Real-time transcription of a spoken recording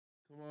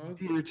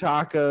Few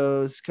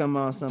tacos. Come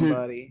on,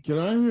 somebody. Dude, can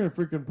I hear a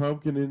freaking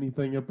pumpkin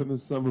anything up in the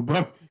summer?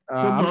 Come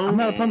on. I'm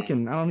not a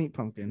pumpkin. I don't eat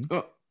pumpkin.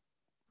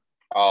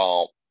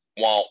 Oh,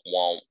 wah,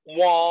 wah,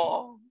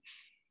 wah.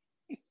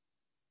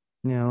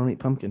 Yeah, I don't eat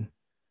pumpkin.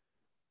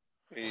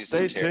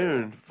 Stay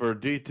tuned for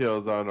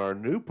details on our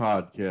new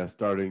podcast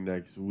starting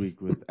next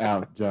week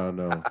without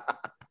Jono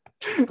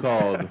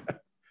called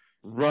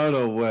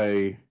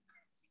Runaway.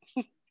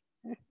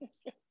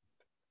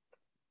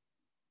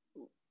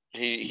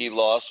 He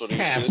lost what he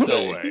was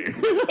Castaway.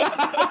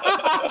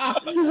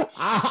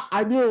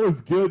 I knew it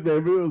was good,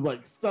 man, but it was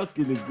like stuck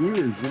in the gears,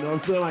 you know what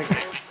I'm saying? Like,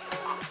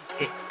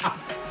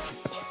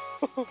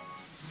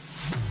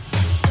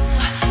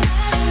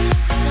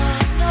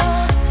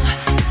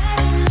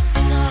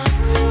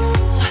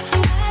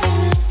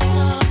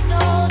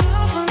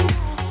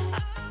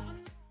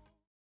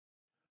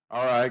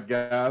 all right,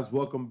 guys,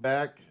 welcome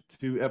back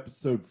to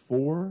episode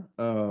 4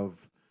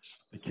 of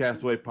the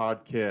Castaway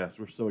podcast.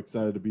 We're so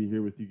excited to be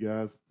here with you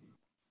guys.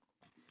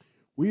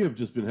 We have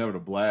just been having a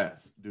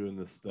blast doing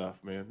this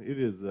stuff, man. It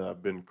has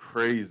been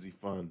crazy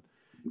fun.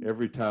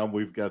 Every time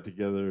we've got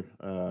together,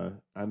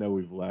 I know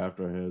we've laughed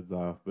our heads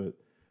off, but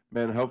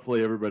man,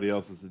 hopefully everybody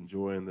else is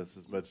enjoying this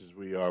as much as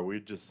we are. We're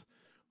just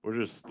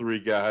 3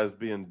 guys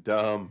being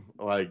dumb,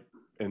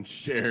 and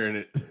sharing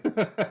it.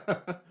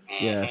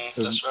 Yes,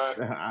 that's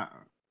right.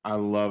 I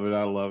love it.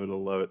 I love it.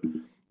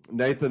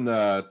 Nathan,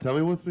 tell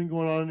me what's been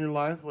going on in your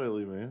life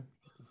lately, man.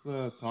 Just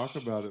talk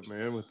about it,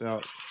 man,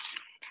 without,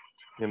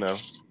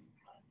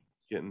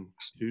 getting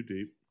too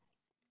deep.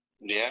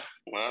 Yeah,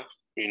 well,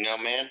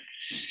 man,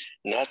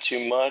 not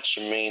too much.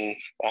 I mean,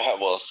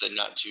 I said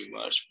not too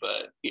much,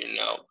 but,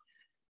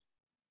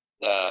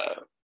 I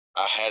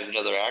had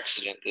another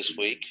accident this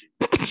week.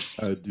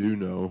 I do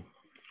know.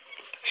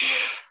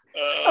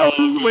 I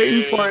was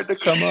waiting for it to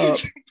come up.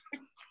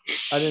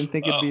 I didn't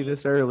think it'd be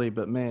this early,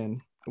 but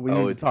man, we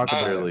need to talk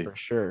about it for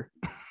sure.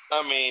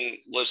 I mean,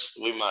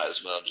 we might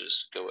as well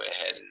just go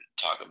ahead and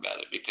talk about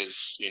it because,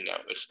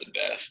 it's the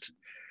best.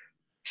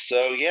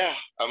 So, yeah,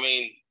 I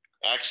mean,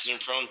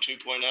 Accident Prone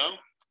 2.0,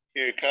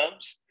 here it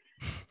comes.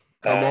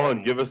 Come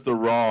on, give us the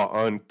raw,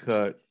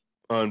 uncut,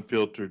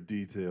 unfiltered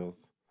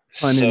details.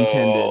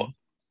 Unintended.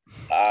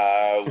 So,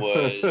 I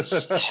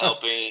was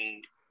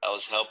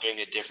helping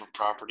a different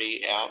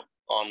property out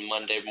on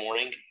Monday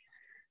morning,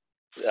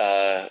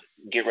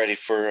 get ready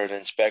for an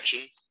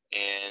inspection,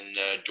 and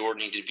a door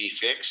needed to be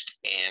fixed,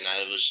 and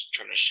I was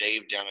trying to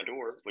shave down a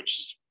door,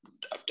 which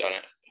I've done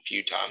it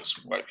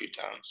quite a few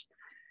times.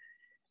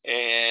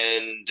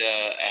 And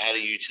I had a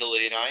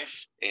utility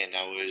knife, and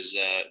I was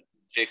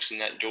fixing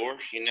that door,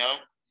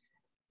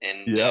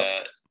 and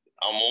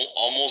I'm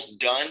almost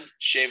done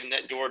shaving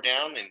that door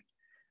down. And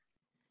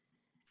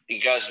you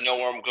guys know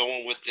where I'm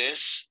going with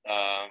this.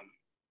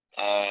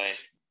 I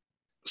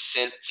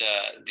sent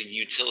the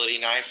utility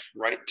knife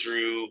right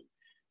through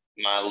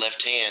my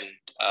left hand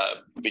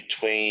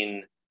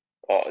between.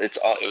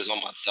 It was on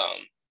my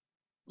thumb,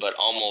 but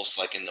almost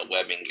like in the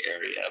webbing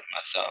area of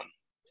my thumb.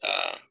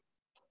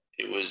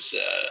 It was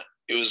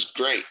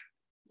great.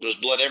 There was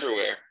blood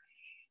everywhere.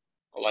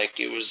 Like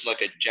it was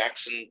like a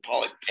Jackson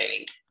Pollock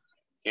painting.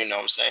 You know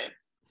what I'm saying?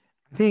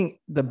 I think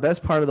the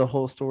best part of the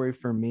whole story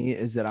for me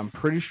is that I'm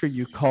pretty sure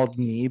you called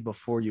me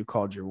before you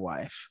called your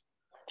wife.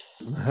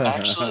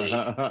 Actually,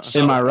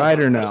 am I right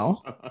or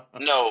no?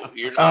 No,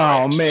 you're not.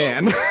 Oh, right.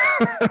 Man.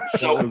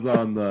 So that was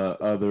on the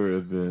other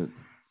event.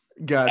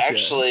 Gotcha.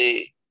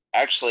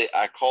 Actually,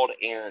 I called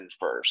Aaron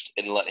first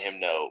and let him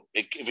know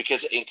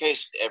because in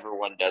case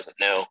everyone doesn't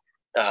know,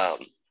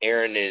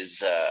 Aaron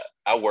is,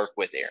 I work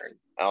with Aaron.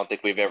 I don't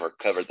think we've ever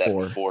covered that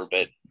before,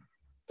 but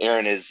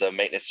Aaron is the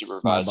maintenance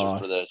supervisor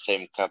for the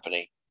same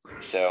company.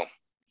 So,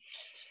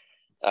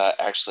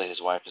 actually,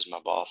 his wife is my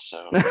boss.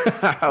 So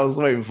I was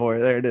waiting for it.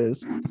 There it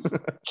is.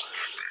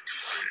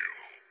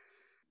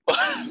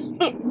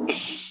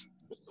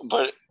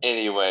 But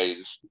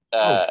anyways,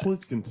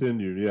 please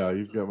continue. Yeah,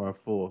 you've got my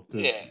full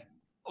attention. Yeah,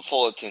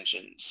 full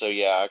attention. So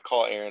yeah, I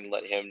call Aaron,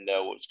 let him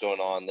know what's going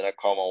on. Then I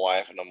call my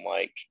wife, and I'm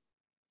like,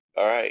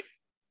 "All right,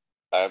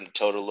 I'm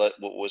told to let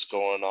what was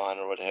going on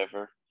or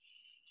whatever."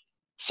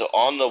 So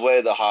on the way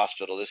to the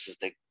hospital, this is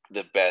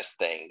the best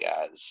thing,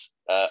 guys.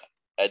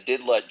 I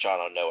did let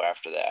Jono know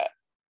after that.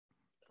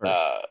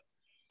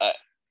 It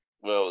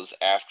was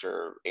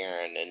after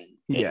Aaron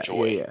and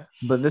Joy. Yeah.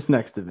 But this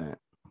next event.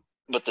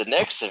 But the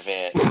next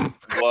event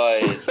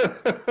was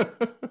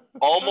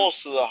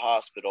almost to the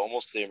hospital,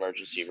 almost to the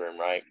emergency room,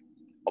 right?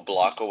 A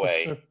block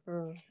away.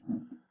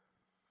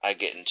 I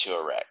get into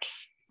a wreck.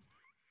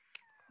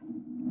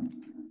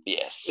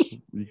 Yes.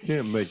 You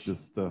can't make this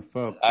stuff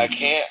up. I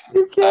can't.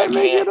 You can't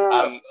make it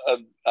up.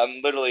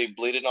 I'm literally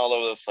bleeding all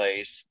over the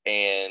place,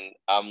 and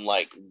I'm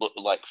like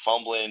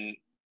fumbling,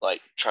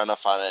 like trying to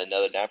find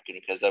another napkin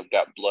because I've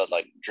got blood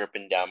like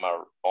dripping down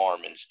my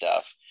arm and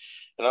stuff.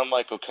 And I'm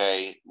like,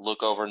 okay,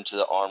 look over into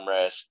the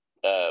armrest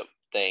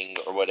thing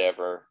or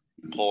whatever,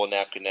 pull a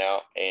napkin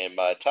out, and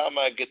by the time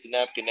I get the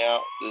napkin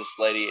out, this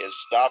lady is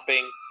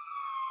stopping.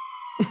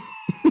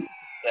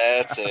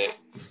 That's it.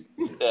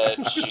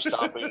 She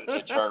stopped me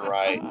to turn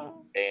right,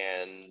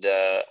 and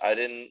I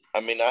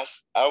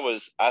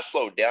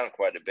slowed down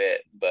quite a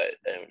bit, but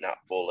not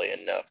fully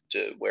enough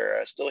to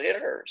where I still hit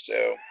her.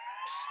 So,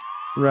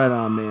 Right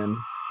on, man.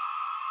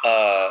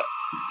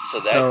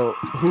 So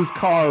whose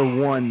car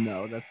won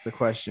though? That's the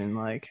question.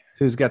 Like,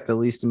 who's got the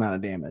least amount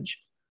of damage?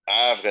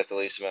 I've got the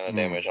least amount of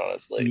damage,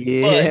 honestly.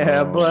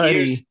 Yeah,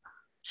 buddy.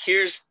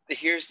 Here's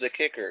the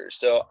kicker.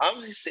 So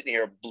I'm just sitting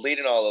here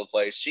bleeding all over the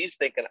place. She's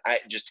thinking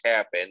it just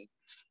happened.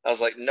 I was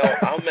like, no,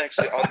 I'm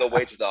actually on the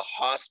way to the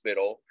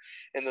hospital.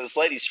 And this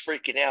lady's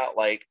freaking out,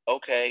 like,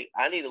 okay,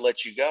 I need to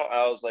let you go.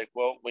 I was like,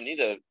 well, we need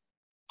to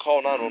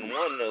call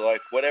 911 or like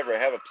whatever,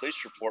 have a police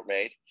report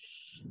made.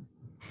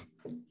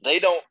 They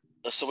don't.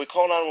 So we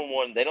call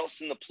 911. They don't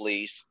send the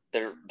police.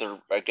 They're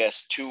I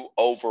guess too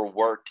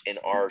overworked in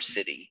our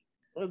city.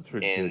 That's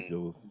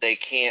ridiculous. And they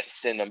can't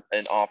send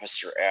an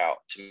officer out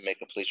to make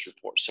a police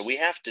report. So we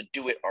have to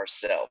do it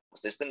ourselves.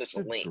 They send us a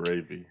link.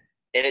 Gravy.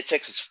 And it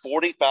takes us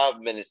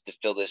 45 minutes to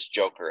fill this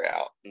joker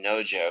out.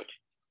 No joke.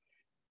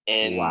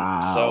 And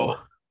so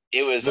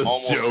it was this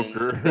almost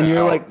joker. And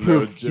you're like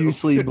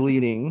profusely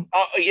bleeding.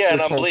 Oh yeah,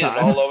 and I'm bleeding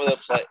all over the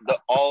place.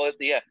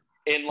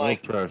 And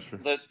like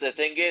the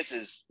thing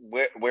is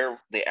where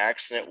the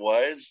accident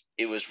was,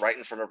 it was right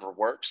in front of her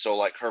work. So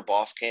like her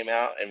boss came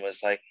out and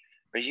was like,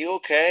 "Are you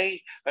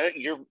okay?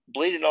 You're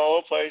bleeding all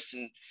over the place."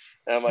 And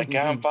I'm like,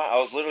 "Yeah, I'm fine." I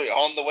was literally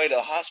on the way to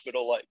the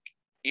hospital. Like,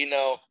 you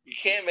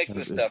can't make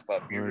this stuff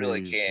up. You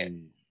really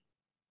can't.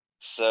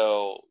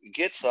 So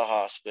get to the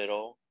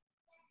hospital.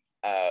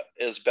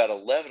 It was about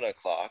 11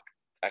 o'clock.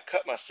 I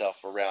cut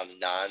myself around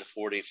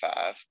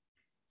 9:45.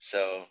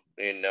 So,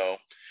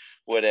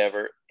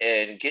 whatever,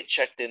 and get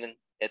checked in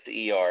at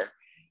the ER.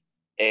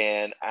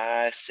 And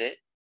I sit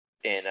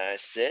and I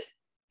sit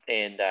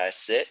and I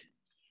sit.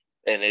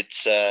 And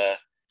it's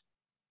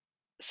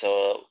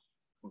so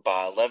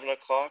by 11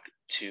 o'clock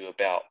to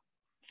about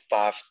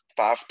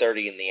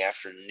 5:30 in the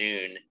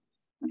afternoon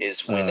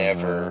is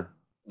whenever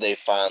they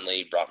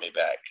finally brought me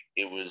back.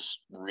 It was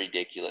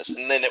ridiculous.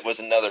 And then it was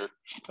another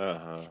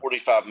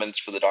 45 minutes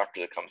for the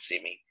doctor to come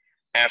see me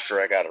after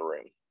I got a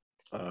room.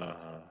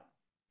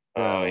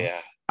 Oh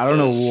yeah. I don't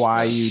know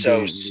why you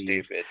so didn't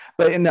leave. Stupid.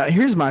 But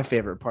here's my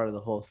favorite part of the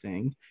whole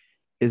thing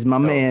is my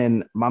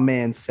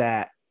man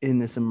sat in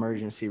this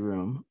emergency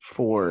room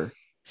for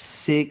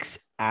 6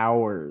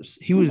 hours.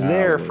 He was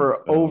there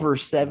for over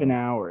 7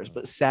 hours,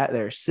 but sat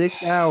there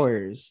 6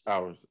 hours.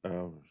 Hours.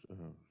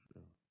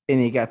 And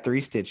he got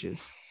 3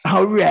 stitches.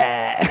 All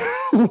right.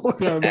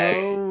 Come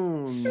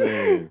on,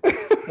 man.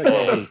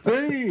 The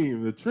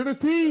team, the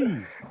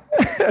Trinity.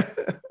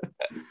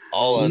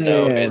 All I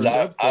know is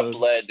I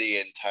bled the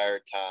entire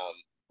time.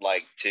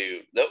 Like,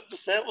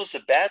 that was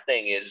the bad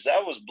thing is I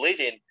was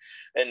bleeding,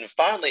 and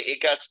finally it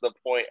got to the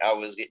point I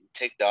was getting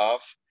ticked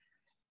off,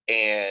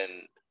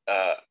 and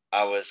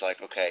I was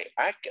like, okay,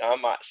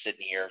 I'm not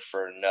sitting here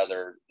for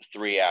another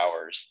 3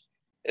 hours,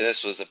 and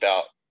this was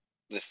about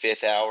the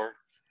 5th hour,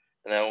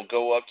 and I will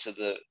go up to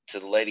the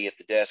lady at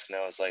the desk, and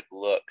I was like,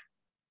 look,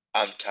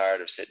 I'm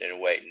tired of sitting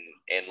and waiting,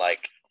 and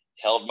like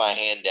held my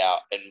hand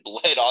out and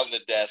bled on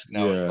the desk, and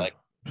I was like,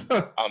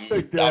 I'm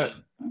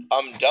done.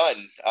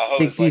 I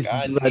was like,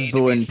 I need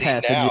to be seen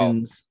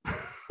pathogens.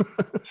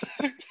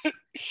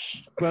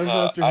 Buzz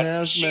out your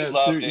hazmat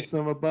suit, you son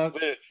of a buck.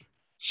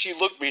 She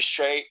looked me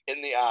straight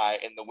in the eye,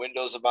 in the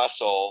windows of my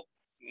soul,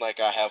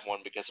 like I have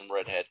one because I'm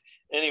redhead.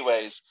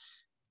 Anyways,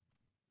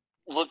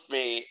 looked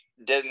me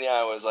dead in the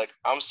eye. Was like,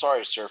 "I'm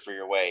sorry, sir, for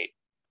your wait.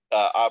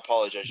 I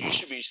apologize. You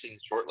should be seen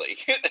shortly."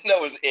 And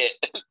that was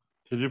it.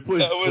 Could you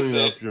please clean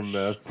up your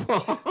mess?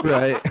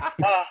 Right.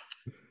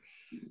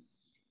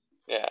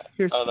 Yeah.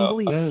 Here's some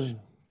bleach.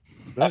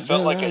 I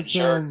felt like a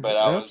jerk, but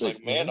I was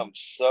like, man, I'm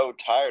so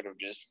tired of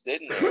just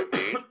sitting there,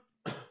 dude.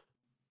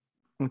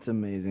 That's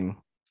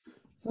amazing.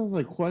 Sounds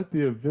like quite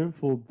the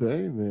eventful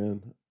day,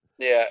 man.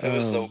 Yeah, it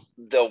was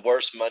the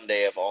worst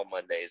Monday of all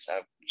Mondays.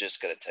 I'm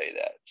just gonna tell you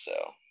that.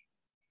 So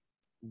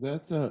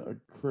that's a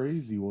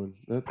crazy one.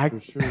 That's for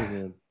sure,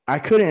 man. I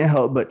couldn't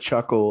help but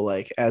chuckle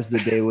like as the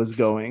day was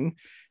going,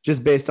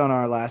 just based on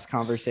our last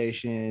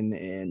conversation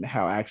and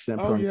how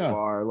accident prone you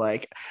are.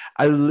 Like,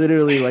 I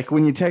literally, like,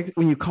 when you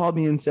called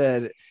me and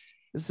said,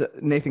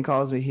 Nathan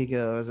calls me, he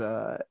goes,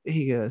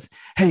 "Hey,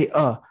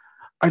 I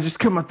just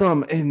cut my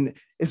thumb and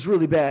it's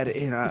really bad,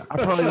 and I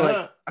probably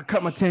I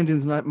cut my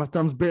tendons, my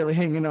thumb's barely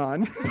hanging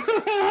on."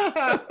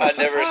 I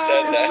never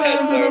said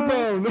that.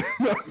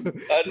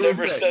 I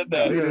never said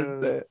that.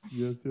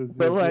 Yes.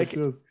 But like,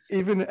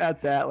 even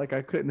at that, like,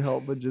 I couldn't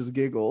help but just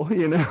giggle,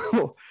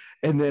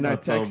 And then I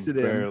texted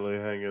him. Barely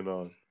hanging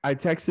on. I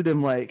texted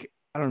him like,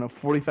 I don't know,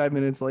 45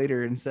 minutes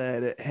later and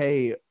said,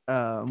 "Hey,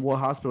 what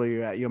hospital are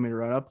you at? You want me to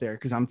run up there?"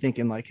 Because I'm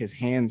thinking like his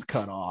hand's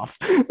cut off.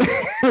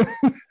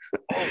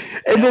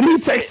 And then he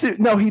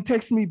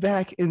texted me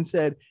back and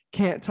said,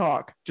 "Can't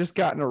talk, just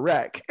got in a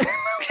wreck."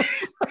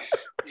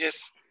 Yes.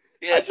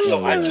 Yeah.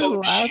 So I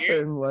told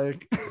laughing,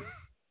 like,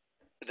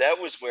 that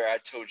was where I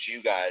told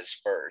you guys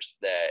first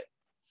that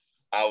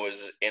I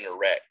was in a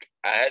wreck.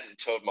 I hadn't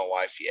told my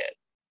wife yet.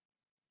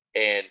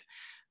 And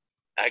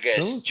I guess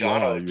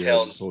Jono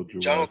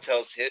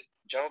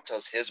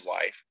tells his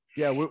wife.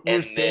 Yeah,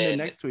 we're standing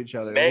next to each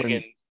other.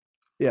 Megan,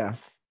 yeah,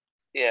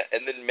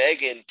 and then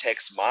Megan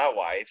texts my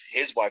wife.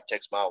 His wife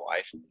texts my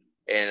wife,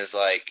 and is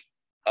like,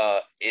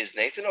 "Is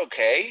Nathan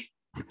okay?"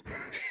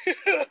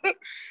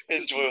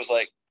 And Joy was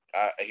like,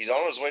 "He's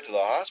on his way to the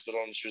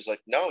hospital." And she was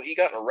like, "No, he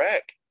got in a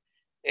wreck."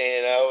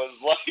 And I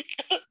was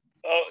like,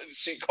 "Oh!"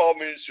 She called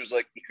me and she was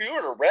like, "You were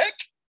in a wreck?"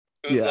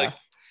 It was like,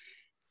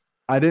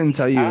 I didn't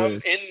tell you I'm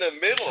this. in the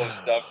middle of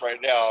stuff right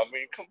now. I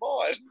mean, come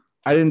on.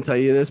 I didn't tell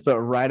you this, but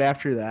right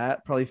after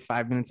that, probably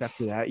 5 minutes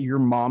after that, your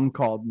mom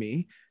called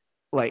me,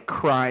 like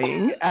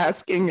crying,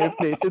 asking if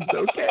Nathan's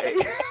okay.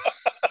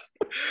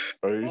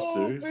 Are you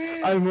serious?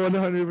 Man. I'm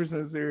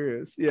 100%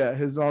 serious. Yeah,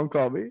 his mom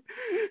called me,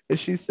 and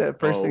she said,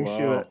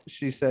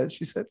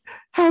 she said,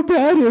 "How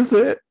bad is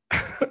it?"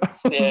 I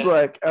was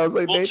like,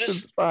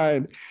 Nathan's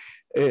fine.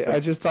 I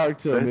just talked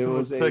to him. Nathan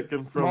was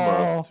taken from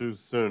us too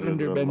soon.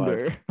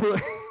 Bender.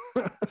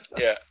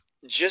 Yeah.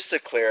 Just to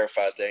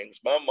clarify things,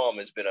 my mom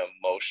has been an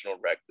emotional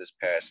wreck this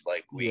past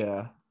week.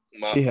 Yeah.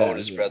 My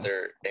oldest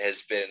brother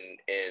has been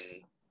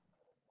in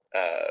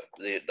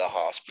the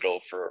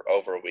hospital for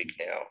over a week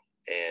now,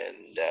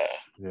 and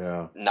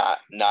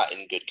not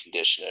in good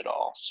condition at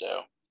all.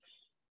 So,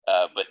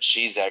 but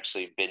she's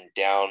actually been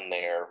down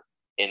there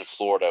in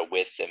Florida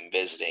with them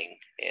visiting,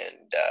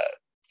 and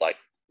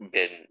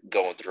been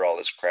going through all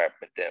this crap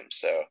with them.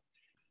 So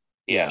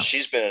yeah,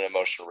 she's been an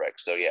emotional wreck.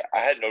 So yeah, I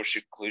had no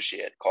clue she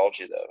had called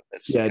you though.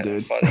 That's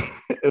dude. Funny.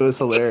 It was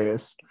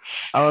hilarious.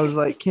 I was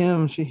like,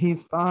 Kim,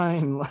 he's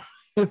fine.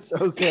 It's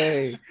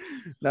okay.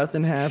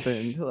 Nothing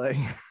happened. Like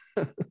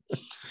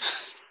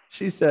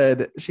she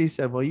said,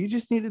 well, you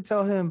just need to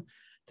tell him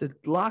to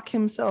lock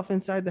himself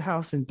inside the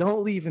house and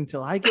don't leave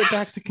until I get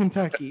back to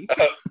Kentucky.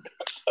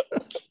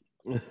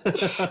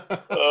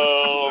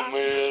 Oh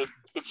man,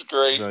 it's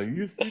great. No,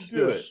 you should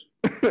do it.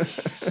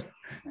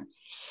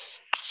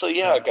 So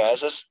yeah,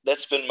 guys,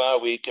 that's been my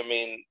week. I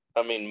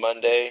mean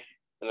Monday,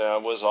 and I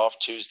was off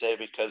Tuesday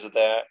because of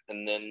that,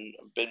 and then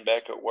I've been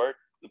back at work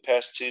the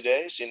past 2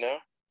 days.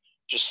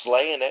 Just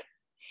slaying it.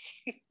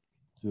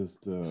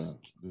 Just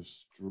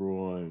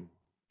destroying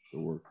the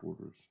work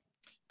orders.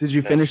 Did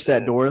you finish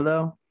that door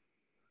though?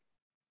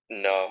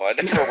 No, I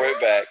never went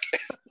back.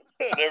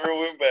 I never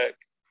went back.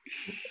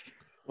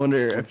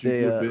 Wonder if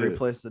they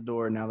replaced the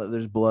door now that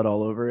there's blood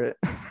all over it.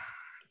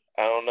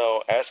 I don't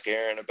know. Ask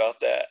Aaron about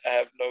that. I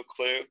have no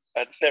clue.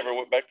 I never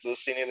went back to the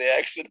scene of the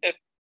accident.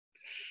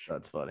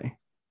 That's funny.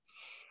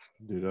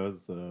 Dude, I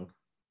was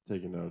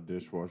taking out a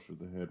dishwasher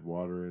that had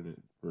water in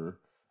it for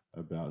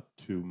about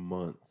 2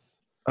 months.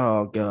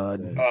 Oh God!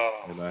 And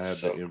I had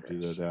to empty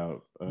that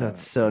out.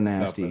 That's so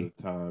nasty. At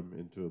a time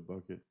into a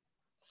bucket.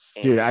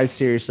 Dude, I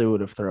seriously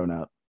would have thrown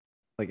up.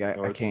 Like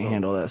I can't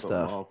handle that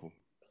stuff. Awful.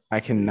 I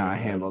cannot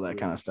handle that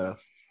kind of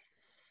stuff.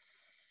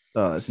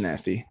 Oh, that's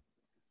nasty.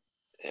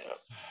 Yeah.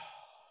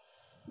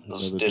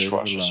 Those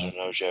dishwashers are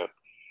no joke.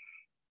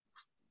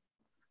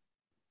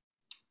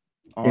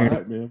 All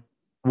right, man.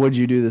 What'd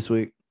you do this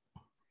week?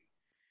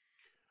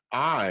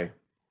 I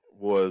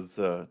was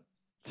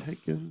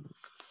taken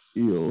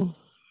ill.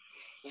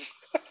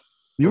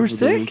 You were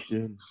sick?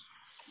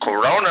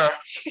 Corona.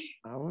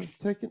 I was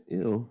taken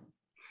ill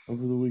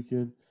over the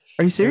weekend.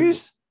 Are you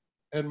serious?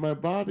 And my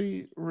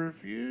body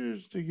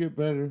refused to get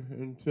better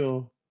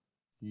until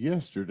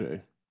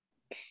yesterday.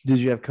 Did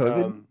you have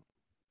COVID?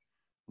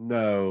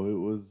 No, it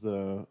was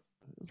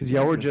because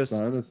y'all were just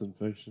sinus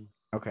infection.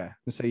 Okay,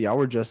 so y'all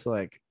were just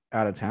like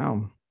out of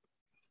town,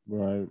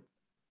 right?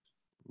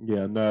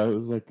 Yeah, no, it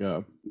was like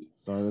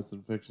sinus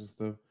infection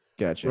stuff.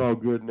 Gotcha. We're all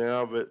good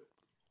now, but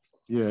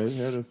yeah, it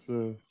had us.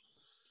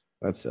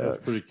 That sucks.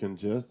 That's pretty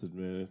congested,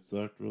 man. It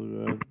sucked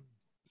really bad.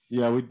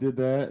 Yeah, we did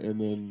that, and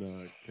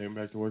then came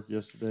back to work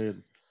yesterday,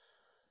 and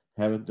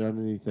haven't done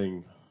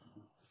anything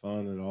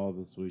fun at all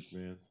this week,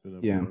 man. It's been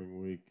a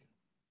boring week.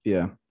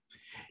 Yeah.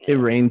 It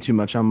rained too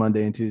much on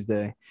Monday and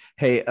Tuesday.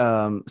 Hey,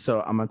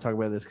 so I'm gonna talk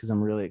about this because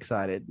I'm really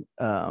excited.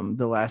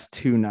 The last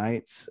 2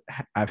 nights,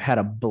 I've had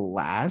a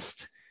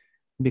blast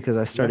because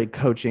I started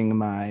coaching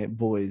my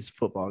boys'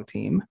 football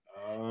team,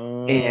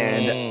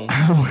 and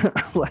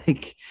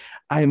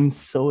I'm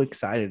so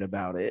excited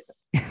about it,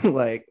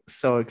 like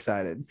so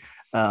excited.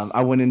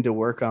 I went into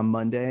work on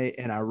Monday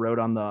and I wrote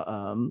on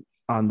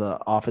the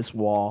office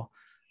wall.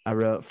 I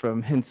wrote,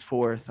 "From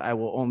henceforth, I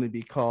will only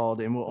be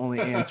called and will only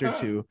answer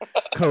to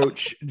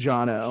Coach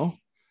Jono."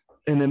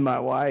 And then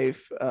my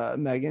wife,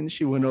 Megan,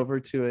 she went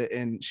over to it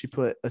and she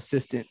put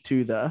assistant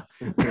to the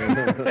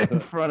in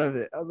front of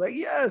it. I was like,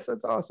 yes,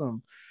 that's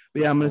awesome.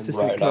 But yeah, I'm an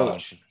assistant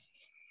coach.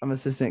 I'm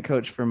assistant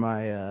coach for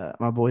my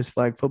my boys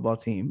flag football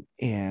team.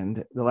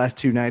 And the last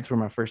 2 nights were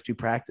my first 2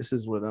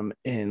 practices with them.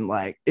 And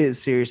like, it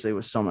seriously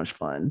was so much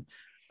fun.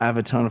 I have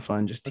a ton of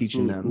fun just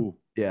teaching them. Cool.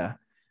 Yeah.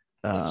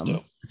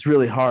 It's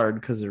really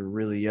hard because they're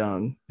really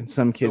young, and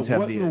some kids have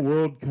what in the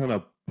world kind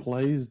of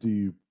plays do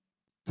you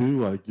do?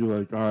 Like, you're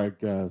like, all right,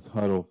 guys,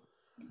 huddle,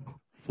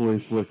 flea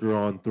flicker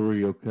on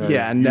 3, okay?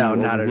 Yeah, no,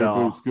 not at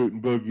all. Scoot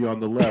and boogie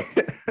on the left.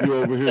 You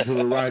over here to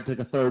the right, take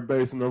a third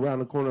base and around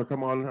the corner.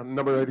 Come on,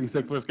 number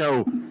 86, let's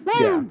go. Woo!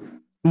 Yeah.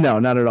 No,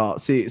 not at all.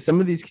 See, some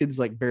of these kids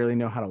like barely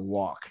know how to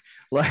walk,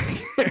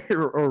 like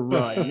or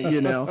run.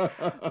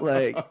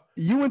 Like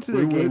you went to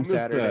the game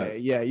Saturday.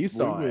 That. Yeah, you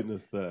saw we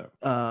witnessed that.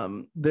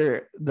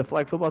 The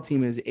flag football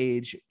team is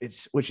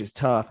which is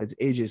tough. It's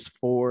ages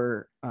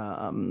 4,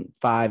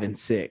 5, and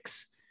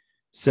 6.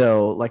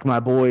 So like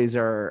my boys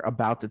are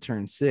about to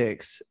turn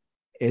 6,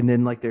 and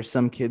then like there's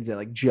some kids that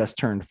like just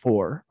turned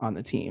 4 on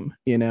the team,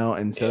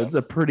 and so it's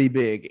a pretty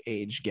big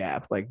age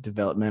gap, like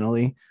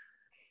developmentally,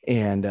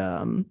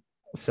 and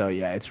so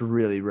yeah, it's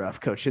really rough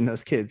coaching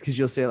those kids because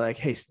you'll say like,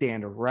 hey,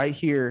 stand right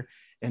here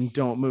and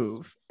don't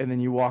move, and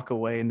then you walk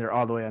away and they're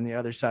all the way on the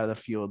other side of the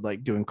field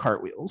like doing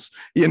cartwheels,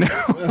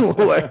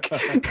 like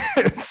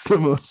it's the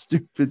most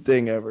stupid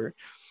thing ever,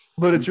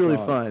 but it's really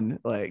fun.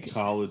 Like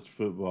college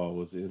football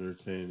was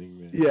entertaining,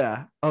 man.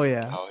 Yeah. Oh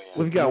yeah.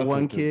 We've got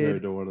one kid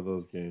compared to one of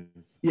those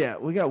games. Yeah,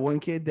 we got one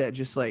kid that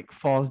just like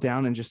falls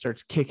down and just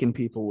starts kicking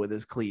people with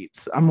his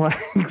cleats. I'm like,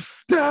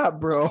 stop,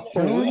 bro.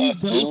 What are you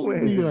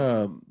doing?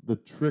 The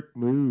trick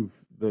move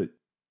that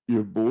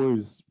your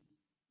boys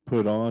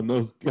put on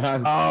those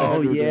guys.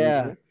 Oh Saturday.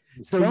 Yeah.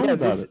 So yeah,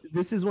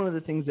 this is one of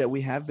the things that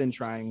we have been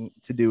trying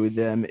to do with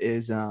them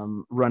is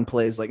run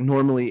plays. Like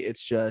normally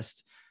it's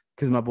just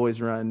because my boys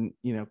run,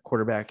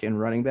 quarterback and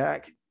running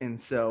back, and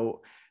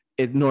so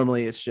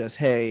it's just,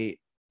 hey,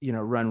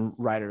 run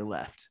right or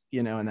left,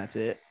 and that's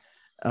it.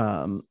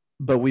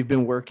 But we've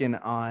been working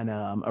on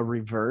a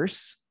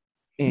reverse,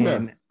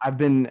 and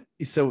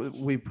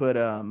we put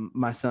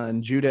my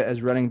son Judah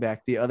as running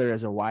back, the other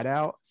as a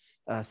wideout.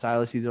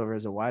 Silas, he's over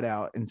as a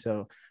wideout, and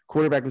so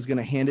quarterback was going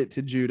to hand it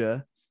to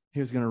Judah.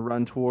 He was going to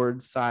run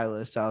towards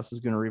Silas. Silas is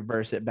going to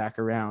reverse it back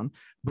around.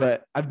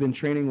 But I've been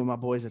training with my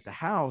boys at the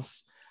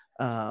house,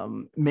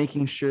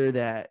 making sure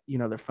that,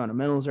 their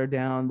fundamentals are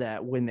down,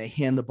 that when they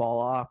hand the ball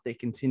off, they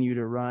continue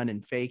to run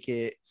and fake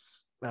it,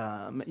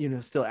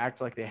 still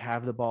act like they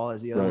have the ball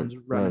as the other one's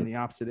running the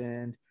opposite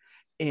end.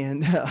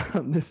 And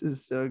this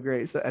is so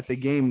great. So at the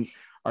game,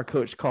 our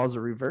coach calls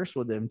a reverse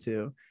with them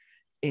too.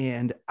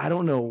 And I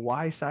don't know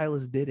why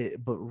Silas did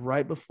it, but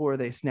right before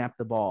they snap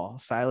the ball,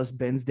 Silas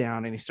bends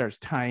down and he starts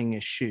tying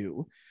his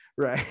shoe,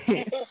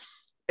 right?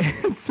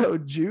 And so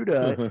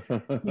Judah,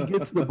 he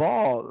gets the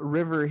ball.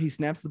 He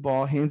snaps the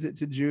ball, hands it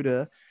to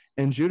Judah,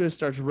 and Judah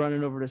starts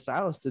running over to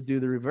Silas to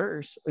do the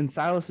reverse. And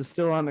Silas is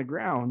still on the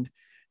ground.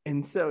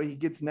 And so he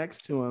gets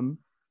next to him,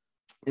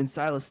 and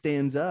Silas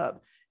stands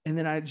up. And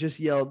then I just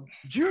yelled,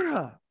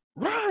 Judah,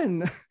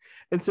 run.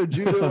 And so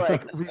Judah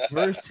like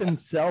reversed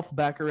himself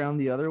back around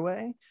the other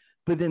way.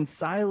 But then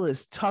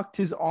Silas tucked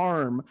his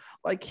arm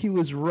like he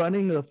was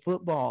running the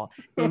football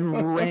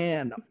and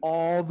ran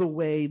all the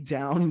way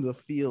down the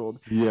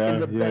field. Yeah.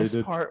 And the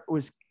best part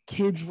was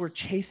kids were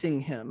chasing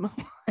him,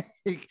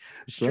 like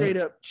straight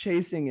up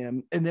chasing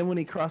him. And then when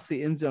he crossed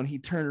the end zone, he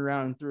turned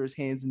around and threw his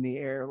hands in the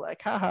air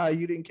like, haha,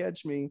 you didn't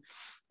catch me.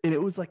 And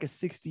it was like a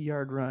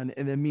 60-yard run.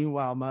 And then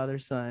meanwhile, my other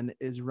son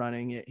is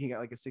running it. He got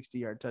like a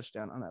 60-yard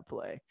touchdown on that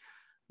play.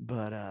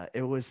 But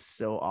it was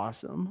so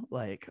awesome.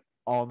 Like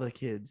all the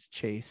kids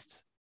chased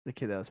the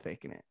kid that was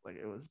faking it. Like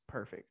it was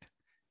perfect.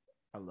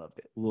 I loved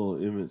it. Little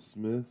Emmitt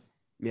Smith.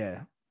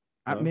 Yeah.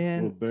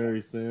 Man. Little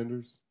Barry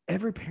Sanders.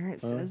 Every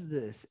parent says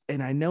this.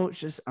 And I know it's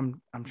just,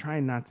 I'm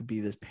trying not to be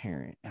this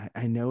parent.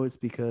 I know it's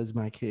because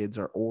my kids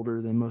are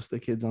older than most of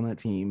the kids on that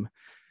team.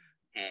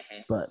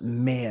 Mm-hmm. But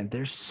man,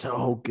 they're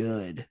so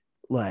good.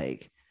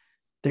 Like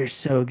they're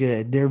so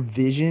good. Their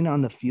vision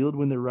on the field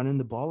when they're running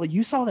the ball. Like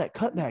you saw that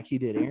cutback he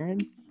did, Aaron.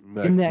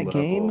 In that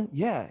game,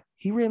 yeah,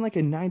 he ran like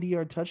a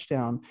 90-yard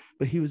touchdown,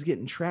 but he was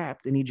getting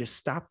trapped and he just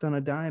stopped on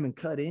a dime and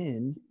cut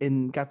in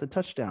and got the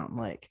touchdown.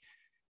 Like,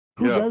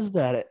 who does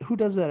that? Who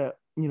does that at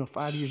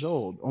 5 years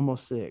old,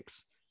 almost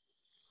 6?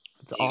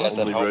 It's awesome. Got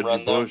that home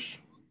run, though?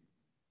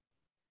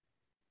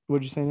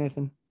 What'd you say,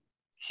 Nathan?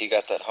 He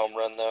got that home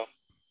run though.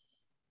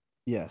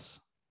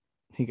 Yes,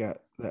 he got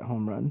that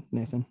home run,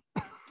 Nathan.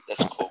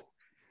 That's cool.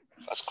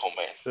 That's cool,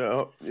 man.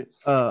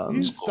 Yeah.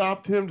 He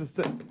stopped him to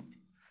say.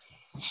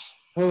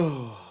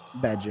 Oh,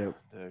 bad joke.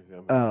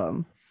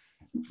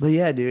 But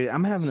yeah, dude,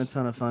 I'm having a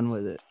ton of fun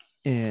with it,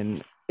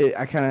 and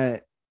I kind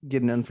of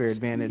get an unfair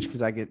advantage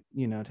because I get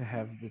to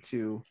have the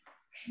two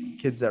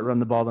kids that run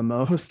the ball the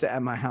most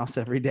at my house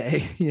every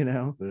day.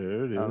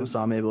 There it is. So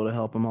I'm able to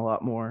help them a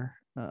lot more.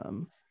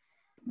 But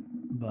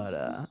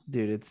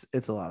dude,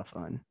 it's a lot of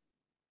fun.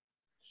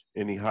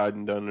 Any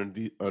hiding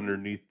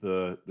underneath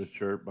the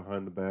shirt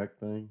behind the back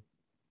thing?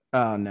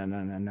 Oh no,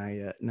 not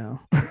yet. No.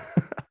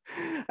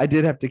 I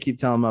did have to keep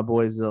telling my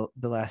boys the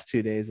last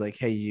 2 days, like,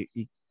 hey,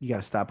 you got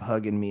to stop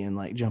hugging me and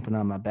like jumping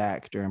on my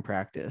back during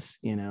practice,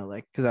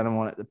 like, because I don't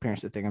want the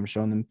parents to think I'm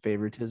showing them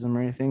favoritism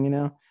or anything,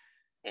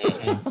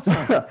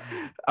 So,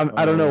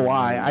 I don't know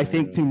why. I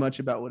think too much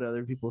about what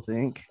other people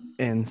think,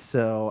 and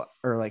so,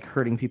 or like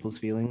hurting people's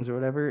feelings or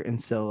whatever.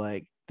 And so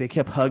like they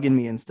kept hugging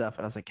me and stuff,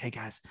 and I was like, hey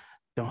guys,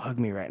 don't hug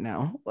me right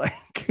now.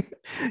 Like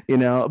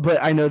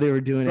But I know they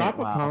were doing Drop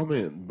it. a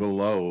comment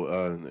below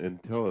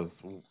and tell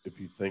us if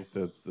you think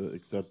that's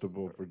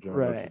acceptable for John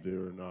to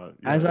do or not.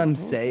 Yeah, As I'm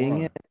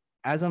saying it,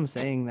 as I'm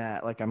saying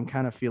that, like, I'm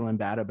kind of feeling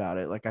bad about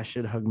it. Like, I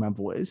should hug my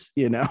boys,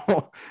 You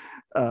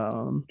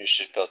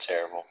should feel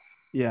terrible.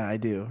 Yeah, I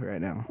do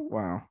right now.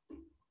 Wow.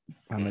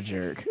 I'm a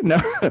jerk. No,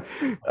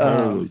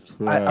 Holy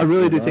crap, I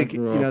really do think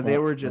they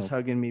were just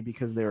hugging me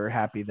because they were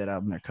happy that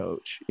I'm their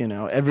coach.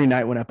 Every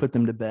night when I put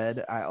them to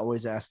bed, I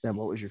always ask them,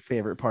 "What was your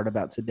favorite part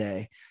about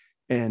today?"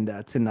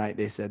 And tonight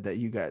they said that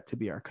you got to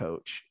be our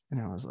coach,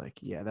 and I was like,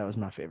 "Yeah, that was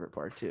my favorite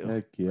part too."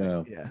 Heck yeah,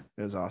 like, yeah,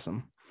 it was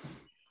awesome.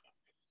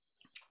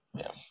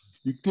 Yeah,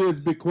 you kids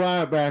be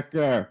quiet back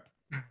there.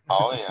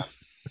 Oh yeah.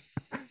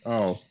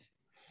 Oh,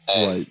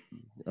 right.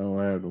 Oh,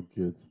 I have no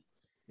kids.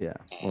 Yeah.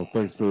 Well,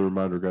 thanks for the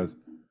reminder, guys.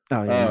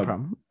 Oh yeah, no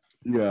problem.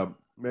 Yeah,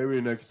 maybe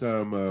next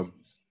time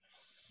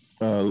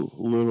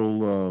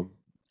little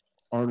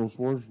Arnold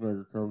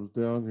Schwarzenegger comes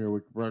down here, we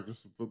can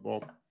practice some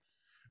football.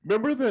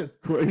 Remember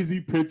that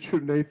crazy picture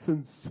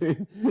Nathan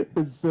sent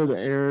and said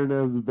Aaron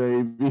as a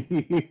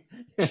baby?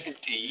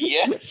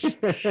 Yes.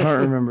 I don't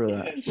remember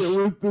that. It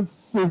was the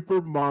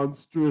super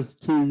monstrous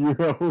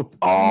 2-year-old.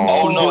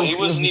 Oh no, he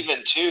wasn't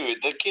even 2.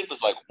 The kid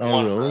was like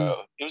 1, really?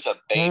 bro. He was a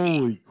baby.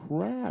 Holy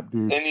crap,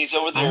 dude. And he's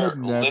over there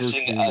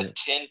lifting a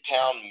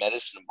 10-pound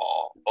medicine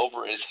ball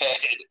over his head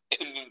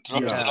and then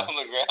throws it on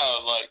the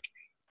ground like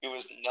it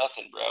was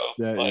nothing, bro.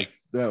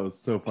 That was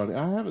so funny.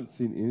 I haven't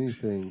seen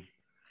anything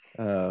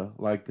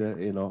like that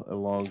in a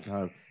long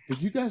time.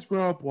 Did you guys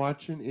grow up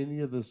watching any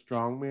of the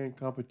strongman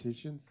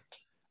competitions,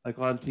 like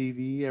on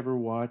TV? Ever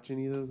watch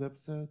any of those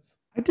episodes?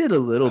 I did a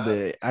little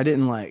bit. I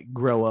didn't like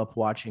grow up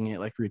watching it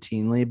like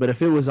routinely, but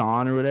if it was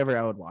on or whatever,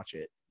 I would watch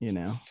it. I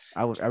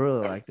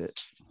really liked it.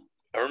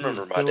 I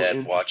remember my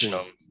dad watching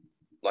them,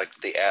 like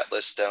the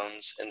Atlas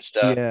stones and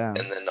stuff. Yeah.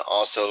 And then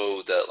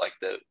also the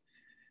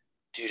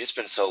dude, it's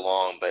been so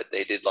long, but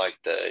they did like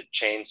the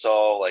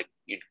chainsaw, like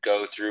you'd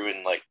go through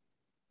and like,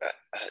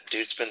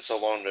 dude, it's been so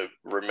long to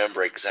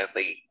remember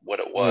exactly what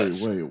it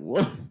was. Wait,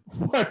 what?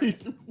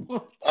 Wait,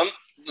 what?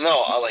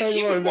 No,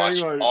 he would watch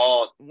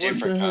all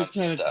different kinds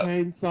of stuff.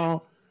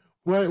 Chainsaw?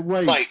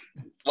 Wait.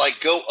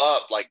 Like go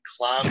up, like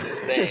climb the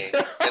thing,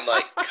 and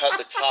like cut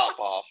the top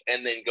off,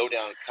 and then go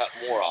down and cut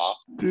more off.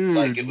 Dude,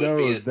 like it would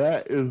be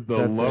that is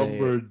the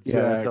lumberjack.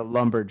 That's a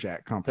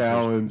lumberjack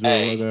competition. Challenge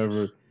or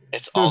whatever.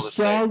 It's all the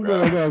same,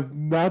 bro. Strongman has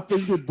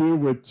nothing to do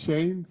with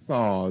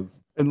chainsaws.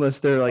 Unless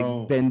they're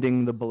like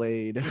bending the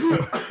blade.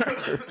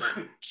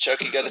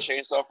 Chucky got a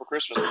chainsaw for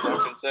Christmas. That's all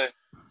I can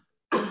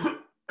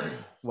say.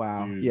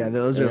 Wow. Dude. Yeah,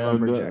 those are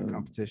lumberjack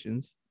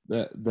competitions.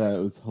 That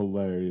was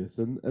hilarious,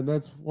 and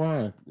that's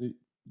why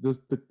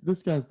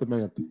this guy's the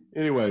man.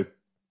 Anyway,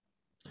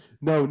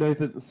 no,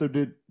 Nathan. So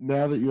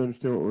now that you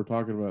understand what we're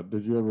talking about,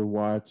 did you ever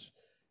watch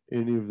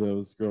any of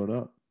those growing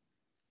up?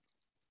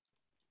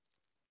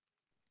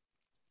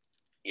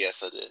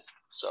 Yes, I did.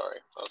 Sorry,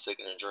 I was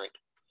taking a drink.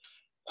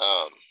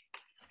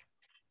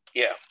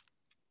 Yeah.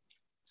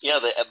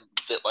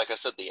 Like I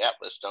said, the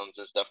Atlas stones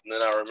and stuff, and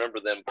then I remember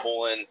them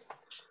pulling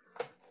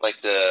like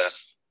the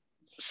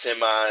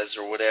semis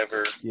or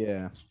whatever.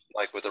 Yeah.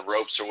 Like with the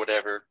ropes or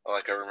whatever.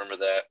 Like I remember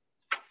that.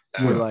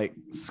 We're like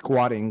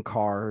squatting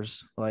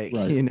cars, like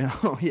right.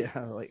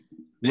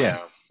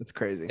 Yeah, it's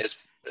crazy.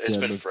 It's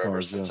been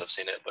forever since I've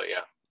seen it, but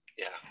yeah.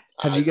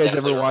 Have you guys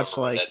ever watched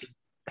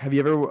Have you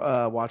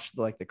ever watched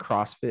like the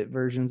CrossFit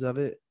versions of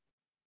it?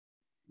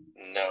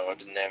 No, I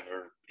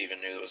never even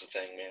knew there was a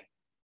thing, man.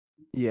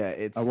 Yeah,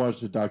 I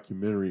watched a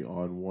documentary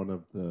on one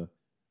of the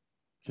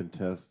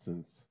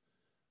contestants.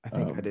 I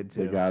think I did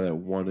too. The guy that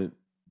won it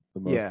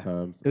the most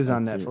times. It was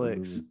on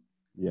Netflix.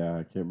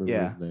 I can't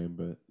remember his name,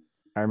 but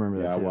I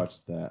remember that too. I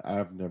watched that.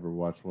 I've never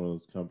watched one of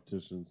those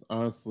competitions.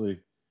 Honestly,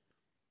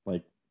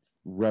 like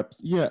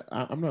reps. Yeah,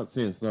 I'm not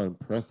saying it's not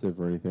impressive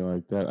or anything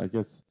like that. I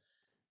guess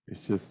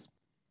it's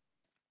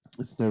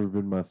never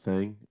been my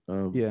thing.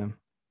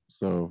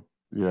 So,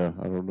 yeah,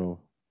 I don't know.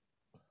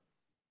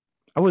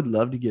 I would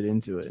love to get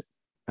into it.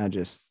 I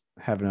just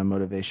have no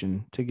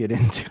motivation to get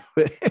into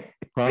it.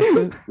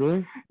 CrossFit,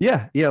 really?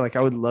 Yeah. Like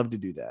I would love to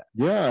do that.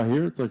 Yeah, I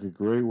hear it's like a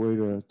great way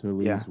to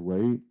lose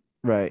weight.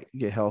 Right.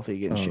 Get healthy,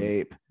 get in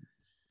shape.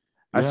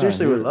 I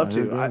seriously would love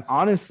to. I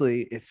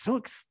honestly, it's so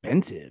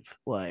expensive.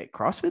 Like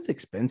CrossFit's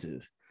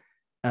expensive.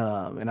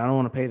 And I don't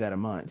want to pay that a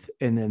month.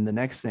 And then the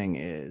next thing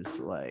is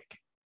like,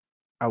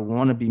 I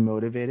want to be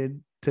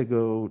motivated to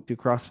go do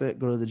CrossFit,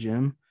 go to the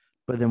gym.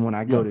 But then when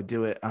I go to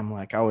do it, I'm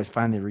like, I always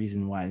find the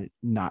reason why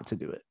not to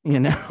do it,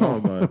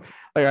 like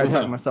I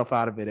talk myself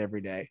out of it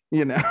every day,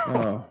 I'm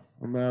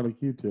out of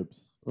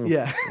Q-tips.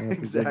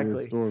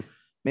 Exactly.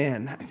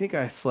 Man, I think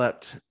I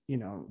slept,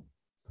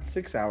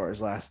 6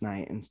 hours last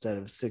night instead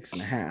of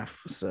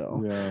 6.5.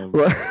 So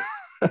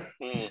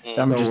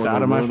I'm just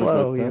out of my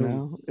flow,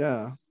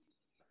 Yeah.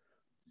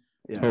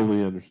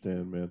 Totally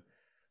understand, man.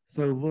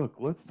 So look,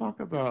 let's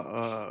talk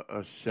about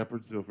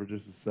Shepherdsville for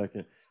just a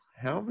second.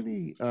 How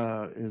many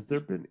has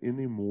there been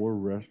any more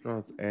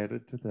restaurants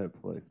added to that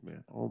place,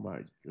 man? Oh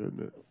my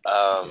goodness.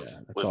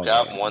 We've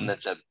got one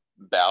that's a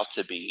about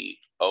to be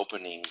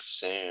opening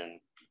soon.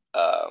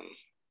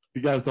 If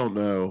you guys don't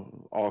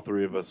know, all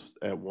three of us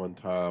at one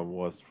time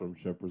was from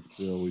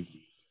Shepherdsville.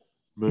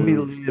 We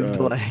lived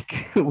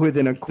like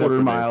within a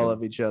quarter mile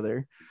of each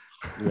other.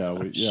 Yeah,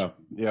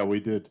 we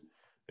did.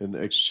 And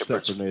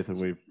except for Nathan,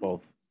 we've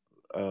both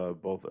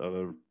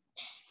other,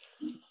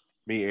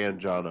 me and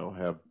Jono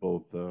have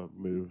both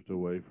moved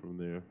away from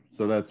there.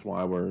 So that's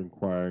why we're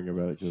inquiring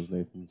about it, because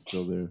Nathan's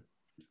still there.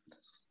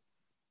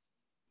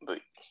 But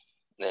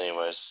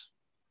anyways,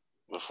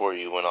 before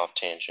you went off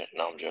tangent,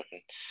 no, I'm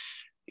joking.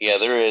 Yeah,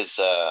 there is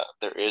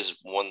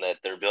one that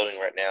they're building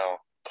right now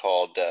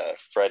called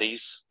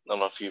Freddy's. I don't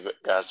know if you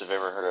guys have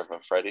ever heard of a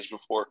Freddy's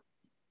before.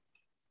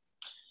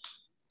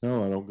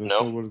 No, I don't guess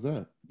so. What is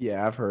that?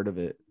 Yeah, I've heard of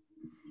it.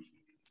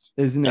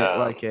 Isn't it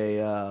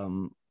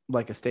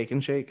like a steak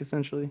and shake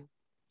essentially?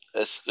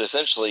 It's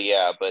essentially,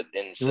 yeah, but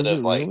instead of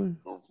like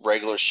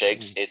regular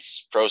shakes,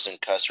 it's frozen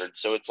custard.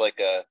 So it's like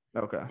a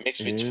mix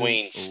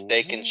between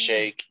steak and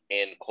shake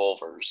and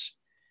Culver's.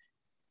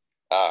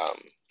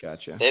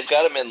 Gotcha. They've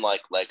got them in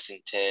like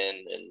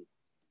Lexington, and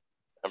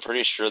I'm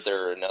pretty sure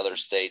they're in other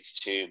states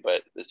too,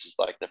 but this is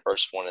like the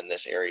first one in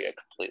this area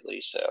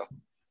completely. So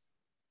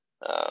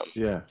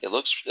yeah, it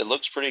looks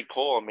pretty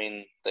cool. I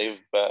mean, they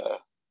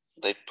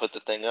put the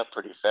thing up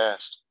pretty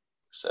fast.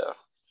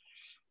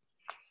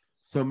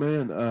 So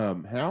man,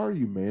 how are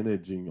you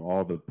managing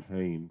all the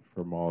pain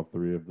from all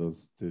three of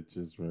those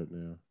stitches right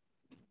now?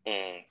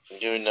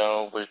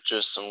 With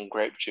just some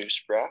grape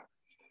juice, bro.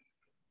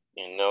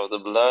 The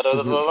blood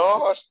of the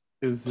Lord.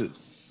 Is it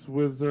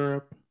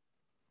Swizzurp?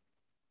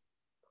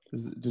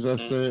 Did I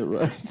say it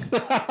right?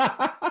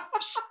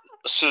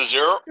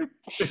 Scissor.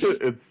 It's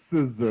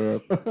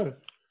Swizzurp.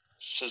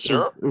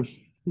 Scissor.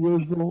 It's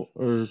Swizzle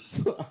or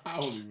I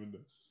don't even know.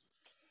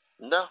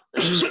 No,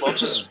 it's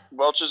just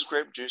Welch's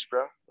grape juice,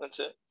 bro. That's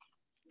it.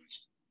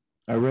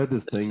 I read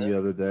this thing the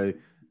other day. It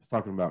was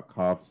talking about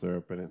cough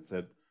syrup, and it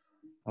said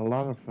a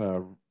lot of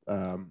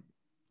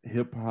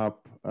hip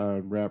hop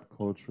rap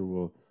culture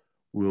will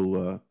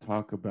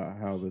talk about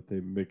how that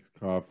they mix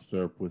cough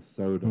syrup with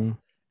soda,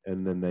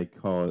 and then they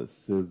call it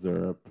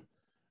Scissorp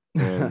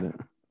and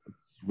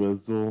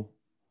Swizzle,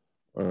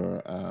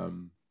 or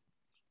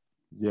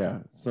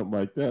something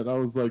like that. I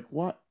was like,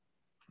 what?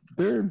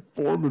 They're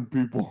informing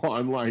people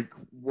on like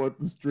what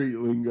the street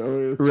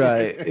lingo is.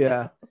 Right.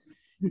 Yeah.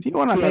 If you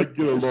want to make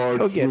this,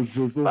 go get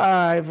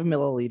 5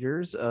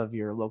 milliliters of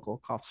your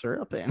local cough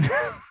syrup and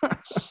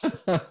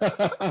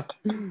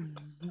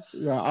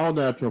yeah, all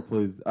natural,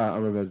 please.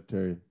 I'm a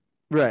vegetarian.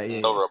 Right.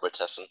 Yeah. No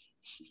Robitussin.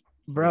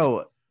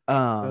 Bro,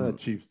 that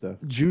cheap stuff.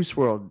 Juice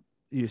WRLD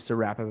used to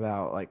rap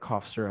about like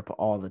cough syrup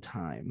all the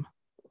time.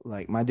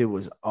 Like my dude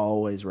was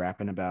always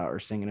rapping about or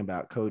singing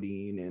about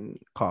codeine and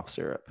cough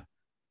syrup.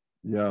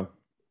 Yeah.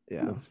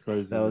 That's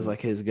crazy. That was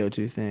like his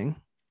go-to thing.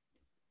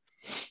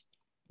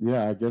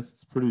 Yeah, I guess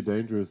it's pretty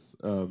dangerous.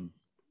 I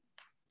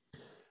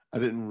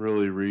didn't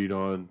really read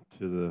on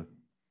to the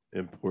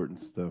important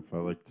stuff. I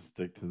like to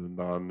stick to the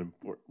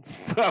non-important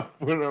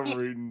stuff when I'm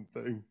reading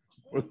things.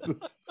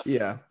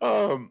 Yeah.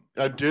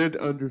 I did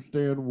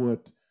understand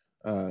what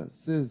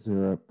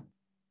Scissorp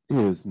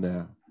is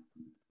now.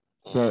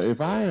 So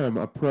if I am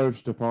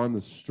approached upon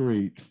the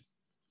street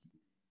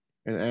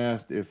and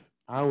asked if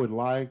I would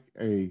like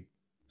a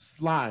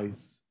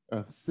slice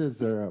of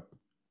Scissorp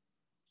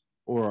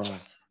or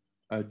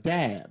a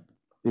dab,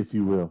 if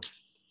you will,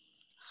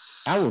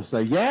 I will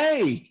say,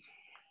 yea,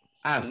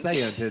 I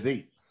say unto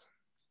thee,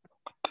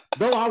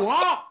 though I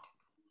walk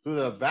through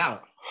the valley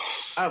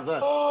of the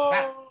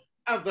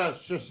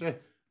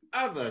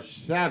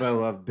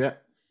shadow of death.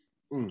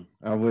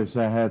 I wish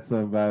I had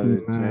somebody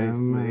to chase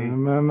me.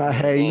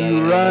 Hey,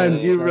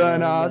 you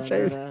run, I'll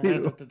chase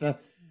you.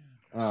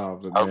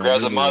 I'll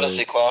grab the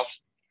modesty cloth.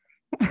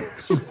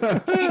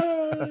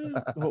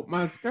 Hope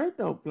my skirt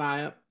don't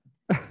fly up.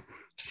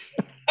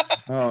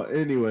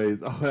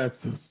 Anyways, that's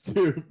so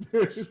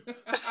stupid.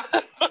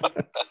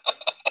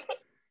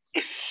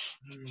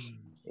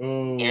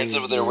 Aaron's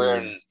over there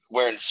wearing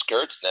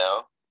skirts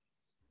now.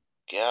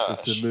 Gosh.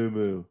 It's a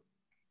moo-moo.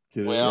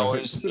 We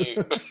always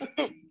knew.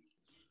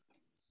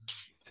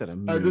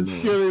 I'm just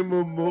kidding,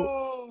 moo-moo.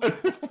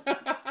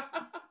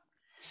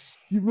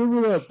 You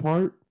remember that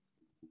part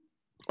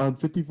on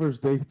 50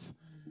 First Dates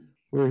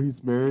where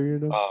he's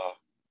marrying her?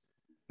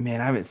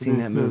 Man, I haven't seen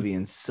that movie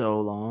in so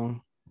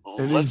long.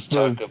 Let's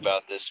talk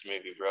about this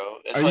movie, bro.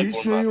 Are you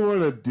sure you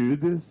want to do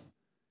this?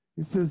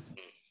 He says,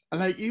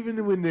 like,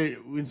 even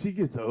when she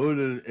gets old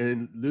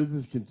and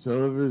loses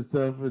control of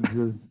herself and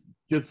just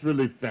gets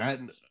really fat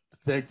and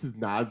sex is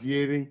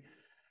nauseating,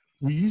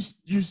 you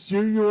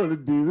sure you want to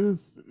do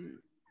this?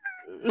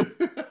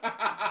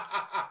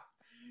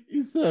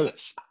 He said,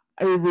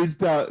 he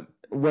reached out,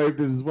 waved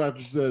at his wife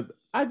and said,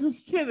 I'm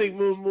just kidding,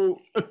 Moo Moo.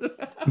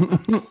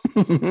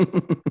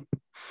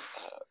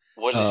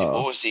 What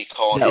was he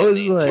calling that? Was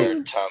the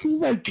entire time? She was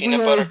like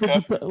Peanut Butter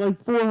Cup?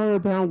 Like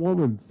 400-pound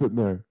woman sitting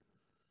there.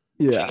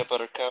 Yeah. Peanut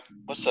Butter Cup?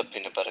 What's up,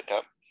 Peanut Butter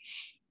Cup?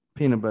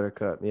 Peanut Butter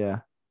Cup, yeah.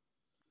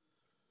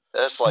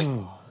 That's like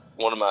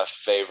One of my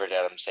favorite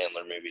Adam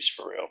Sandler movies,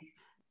 for real.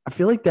 I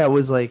feel like that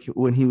was like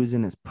when he was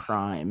in his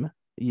prime,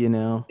 you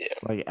know? Yeah.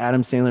 Like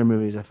Adam Sandler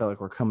movies, I felt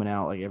like were coming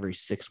out like every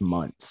 6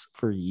 months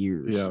for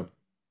years. Yeah.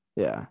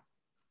 Yeah.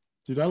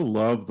 Dude, I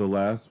love the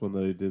last one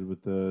that he did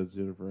with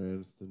Jennifer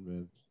Aniston,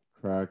 man.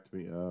 Cracked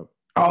me up.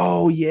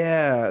 Oh,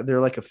 yeah. They're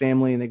like a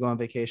family and they go on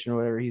vacation or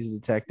whatever. He's a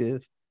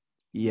detective.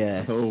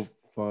 Yes. So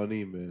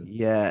funny, man.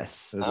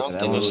 Yes. I don't that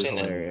think one I've was seen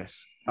it.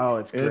 hilarious. Oh,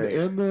 it's great.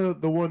 And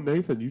the one,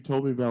 Nathan, you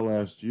told me about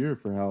last year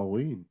for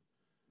Halloween.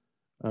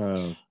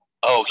 Hubie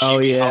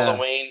yeah.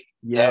 Halloween.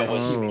 Yes. That was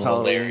Halloween.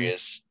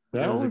 hilarious.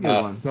 That was was a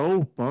good one.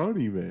 so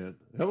funny, man.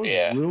 That was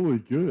really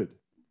good.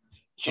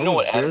 You know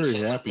what Adam very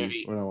Sandler happy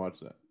movie? when I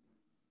watched that.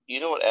 You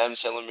know what Adam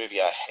Sandler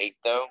movie I hate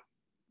though?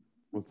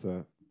 What's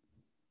that?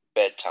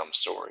 Bedtime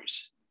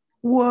Stories.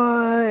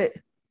 What?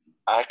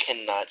 I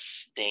cannot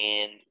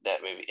stand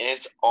that movie, and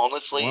it's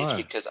honestly Why? it's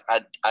because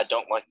I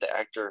don't like the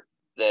actor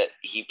that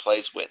he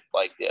plays with,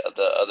 like the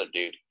other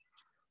dude,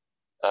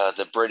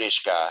 the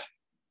British guy.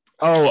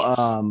 I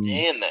can't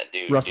stand that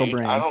dude. Russell dude.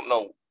 Brand. I don't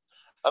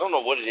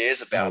know what it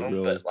is about him,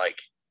 really? but like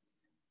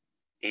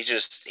he's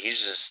just.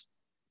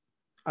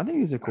 I think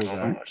he's a cool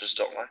guy. I just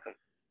don't like him.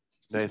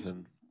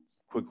 Nathan,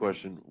 quick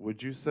question.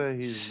 Would you say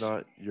he's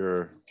not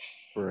your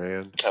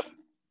brand?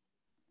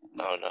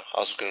 No, I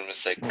was going to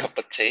say cup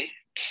of tea.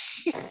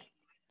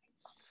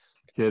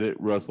 Get it,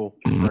 Russell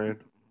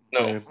Brand?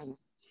 No.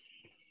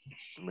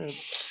 Man.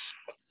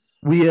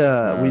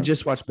 We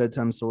just watched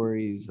Bedtime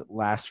Stories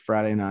last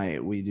Friday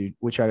night. We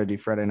try to do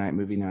Friday night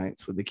movie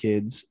nights with the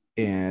kids,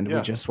 and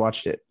we just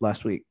watched it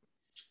last week.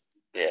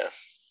 Yeah.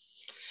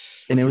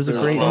 And it was a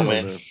great movie.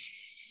 Man.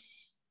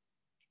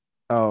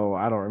 Oh,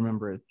 I don't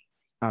remember it.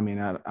 I mean,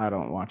 I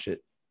don't watch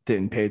it.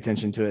 Didn't pay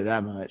attention to it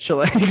that much.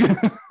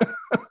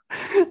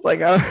 Like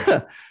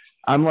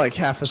I'm like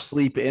half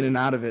asleep in and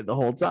out of it the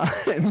whole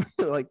time.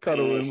 Like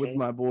cuddling with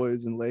my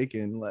boys and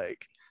Lakin.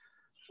 Like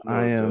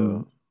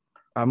I'm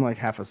like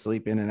half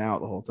asleep in and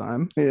out the whole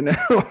time, you know.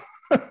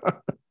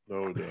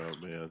 No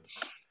doubt, man.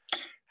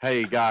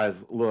 Hey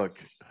guys, look,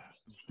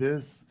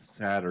 this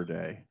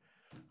Saturday,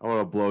 I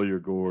want to blow your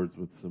gourds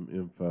with some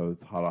info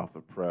that's hot off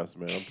the press,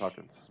 man. I'm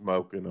talking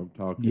smoking. I'm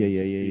talking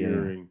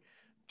searing.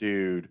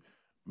 Dude,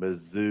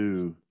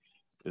 Mizzou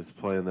is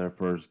playing their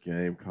first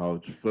game.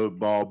 College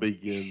football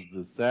begins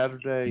this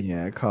Saturday.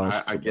 Yeah, college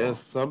football. I guess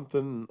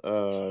something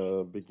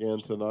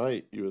began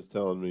tonight, you was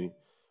telling me.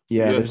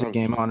 Yeah, there's a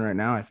game on right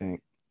now, I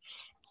think.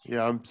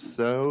 Yeah, I'm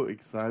so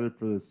excited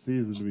for the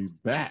season to be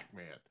back,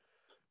 man.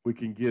 We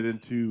can get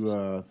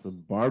into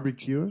some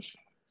barbecuing.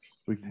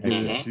 We can get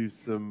into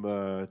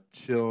some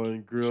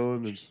chilling,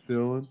 grilling, and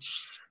filling.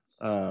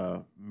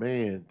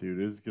 Man, dude,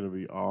 this is going to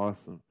be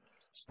awesome.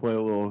 Play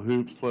a little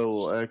hoops, play a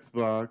little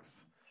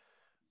Xbox.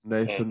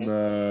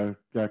 Nathan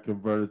got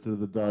converted to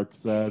the dark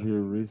side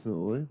here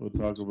recently. We'll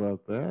talk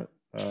about that.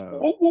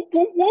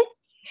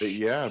 But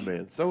yeah,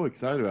 man, so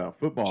excited about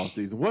football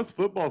season. What's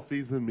football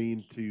season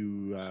mean to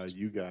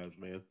you guys,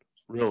 man?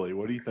 Really,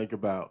 what do you think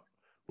about?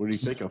 When you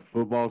think of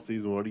football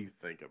season, what do you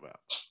think about?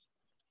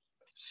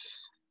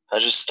 I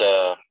just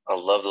I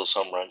love those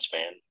home runs,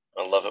 man.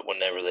 I love it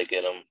whenever they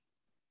get them.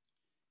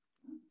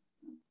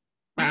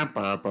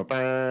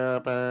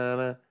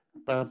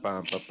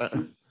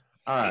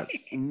 All right,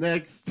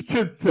 next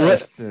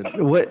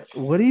contestant.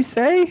 What did he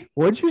say?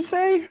 What'd you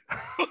say?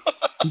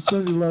 He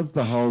said he loves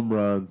the home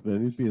runs,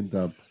 man. He's being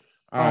dumb.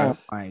 All right.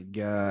 My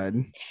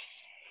God.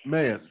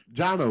 Man,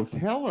 Jono,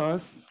 tell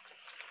us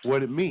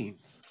what it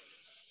means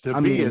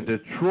to be a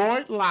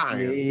Detroit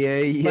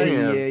Lions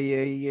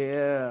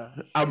fan.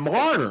 A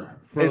martyr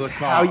for it's the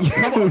how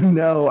cause. you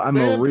know I'm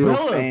a real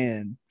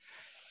fan.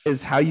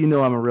 Is how you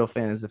know I'm a real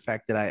fan is the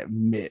fact that I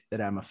admit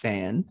that I'm a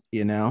fan,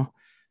 you know?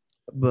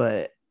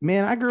 But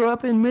man, I grew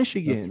up in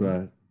Michigan. That's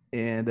right.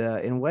 And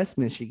in West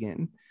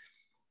Michigan.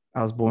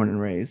 I was born and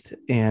raised.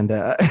 And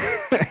I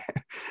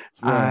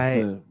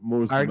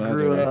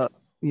grew up,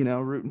 you know,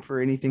 rooting for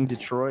anything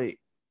Detroit.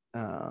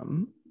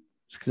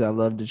 Just because I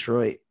love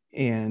Detroit.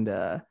 And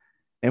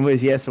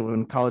anyways, so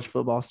when college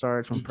football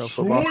starts, when pro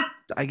football,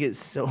 I get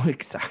so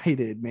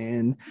excited,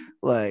 man.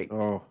 Like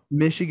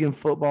Michigan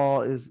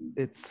football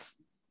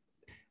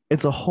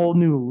it's a whole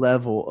new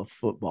level of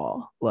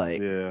football.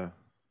 Like,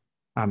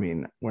 I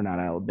mean, we're not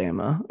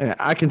Alabama. And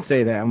I can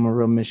say that I'm a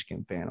real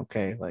Michigan fan.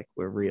 Okay. Like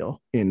we're real,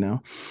 you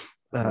know,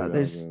 I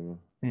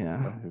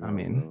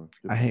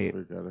hate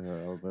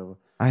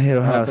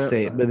Ohio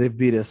State, but they've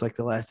beat us like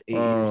the last 8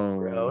 years in a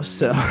row.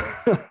 So,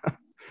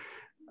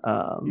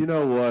 you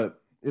know what?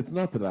 It's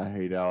not that I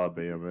hate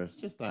Alabama. It's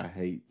just I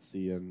hate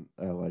seeing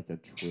like a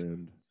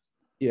trend.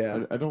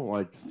 Yeah. I don't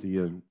like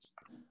seeing.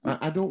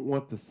 I don't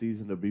want the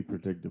season to be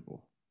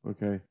predictable.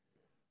 Okay.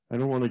 I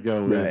don't want to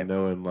go in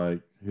knowing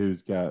like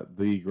who's got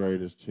the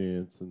greatest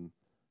chance and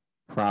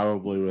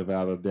probably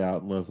without a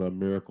doubt, unless a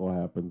miracle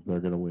happens,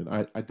 they're going to win.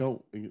 I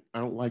don't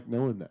like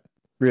knowing that.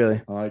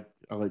 Really? I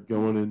like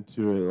going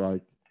into it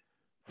like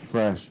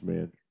fresh,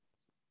 man.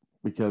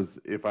 Because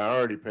if I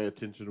already pay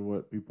attention to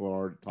what people are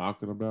already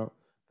talking about,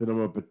 then I'm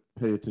going to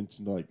pay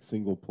attention to like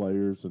single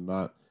players and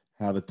not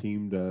how the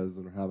team does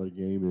and how their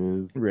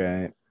game is.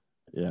 Right.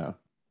 Yeah.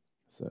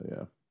 So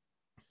yeah.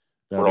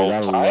 Roll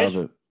I Tide?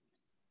 love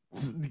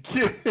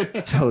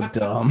it. So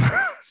dumb.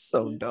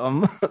 So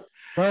dumb.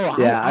 Bro,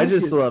 Yeah, I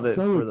just get love it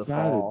so for the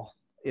excited. fall.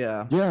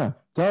 Yeah. Yeah.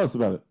 Tell us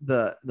about it.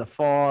 The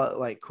fall,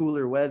 like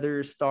cooler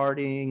weather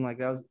starting. Like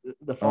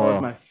the fall is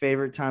my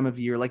favorite time of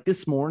year. Like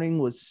this morning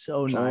was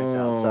so nice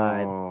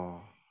outside.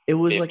 It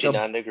was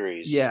 59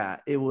 degrees. Yeah,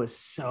 it was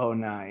so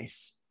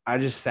nice. I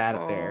just sat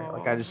up there.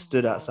 Like I just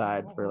stood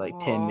outside for like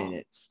 10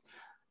 minutes.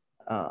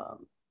 And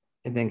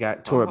then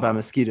got tore up by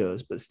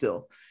mosquitoes, but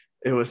still,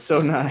 it was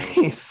so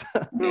nice.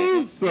 It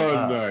was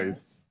so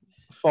nice.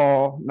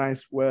 Fall,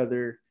 nice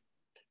weather.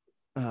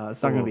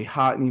 It's not going to be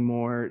hot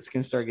anymore. It's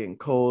going to start getting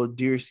cold.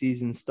 Deer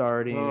season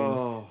starting.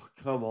 Oh,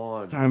 come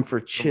on. Time for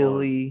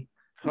chili.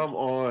 Come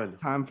on.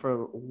 Time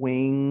for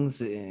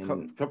wings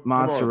and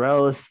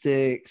mozzarella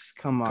sticks.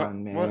 Come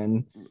on,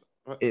 man.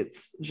 What?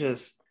 It's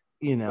just,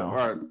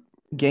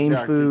 game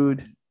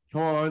food.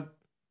 Come on.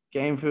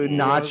 Game food,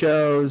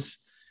 nachos.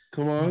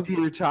 Come on.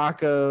 Deer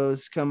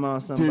tacos. Come on,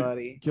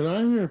 somebody. Dude, can I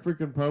hear a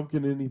freaking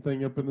pumpkin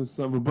anything up in the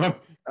summer?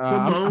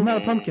 I'm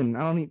not a pumpkin.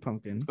 I don't eat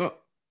pumpkin.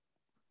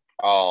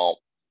 Oh,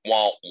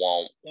 wah,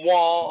 wah,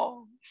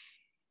 wah.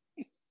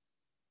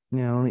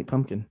 Yeah, I don't eat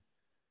pumpkin.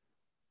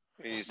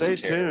 Stay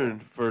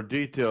tuned for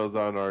details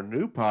on our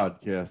new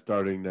podcast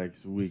starting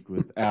next week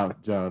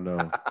without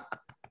Jono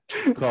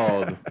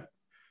called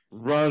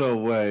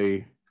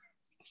Runaway.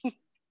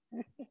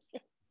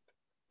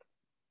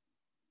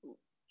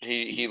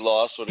 He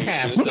lost what he was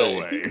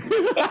Castaway.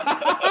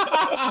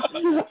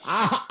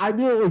 I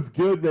knew it was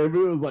good, man, but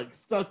it was like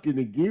stuck in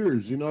the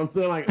gears. You know what I'm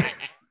saying? Like,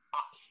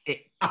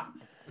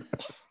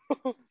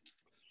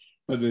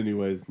 but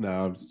anyways,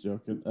 I'm just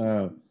joking.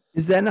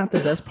 Is that not the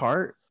best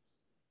part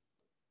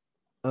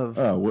of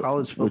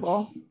college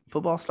football?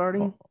 Football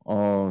starting?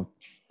 All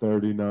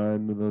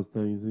 39 of those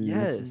things.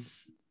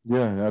 Yes.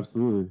 Yeah,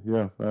 absolutely.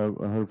 Yeah, I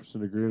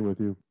 100% agree with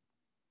you.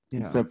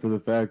 Yeah. Except for the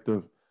fact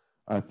of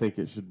I think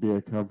it should be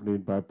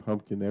accompanied by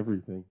pumpkin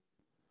everything.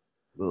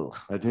 Ugh.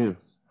 I do.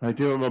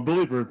 I'm a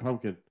believer in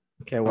pumpkin.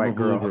 Okay, white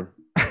girl.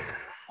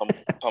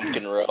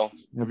 Pumpkin roll.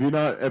 Have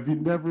you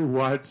never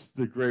watched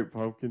The Great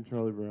Pumpkin,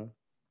 Charlie Brown?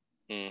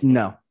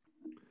 No.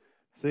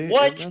 See,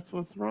 what? That's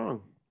what's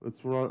wrong.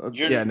 That's wrong. I've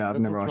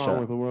never watched that.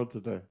 With the world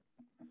today.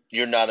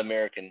 You're not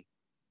American.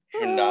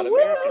 You're not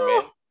American,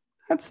 man.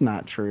 That's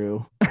not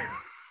true.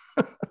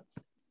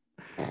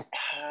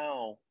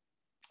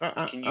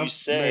 How can you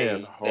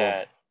say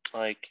that?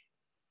 Like,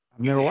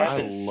 I've never watched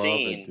it. I love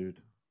it, dude.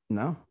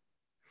 No.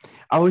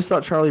 I always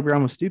thought Charlie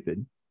Brown was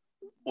stupid.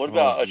 What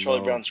about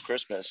Charlie Brown's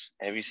Christmas?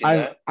 Have you seen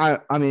that?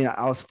 I mean,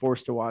 I was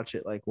forced to watch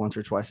it like once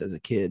or twice as a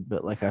kid,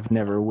 but like I've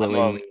never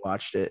willingly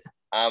watched it.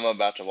 I'm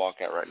about to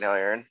walk out right now,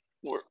 Aaron.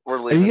 We're Are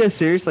leaving. you guys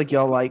serious? Like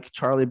y'all like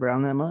Charlie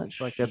Brown that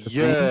much? Like that's a thing?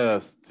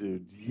 Yes,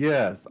 dude.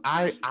 Yes.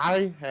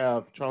 I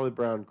have Charlie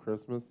Brown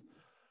Christmas.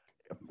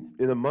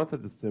 In the month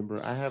of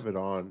December, I have it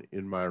on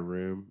in my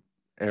room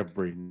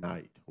every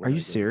night. Are you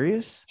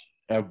serious?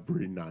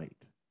 Every night.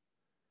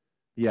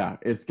 Yeah,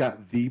 it's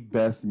got the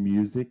best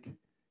music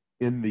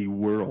in the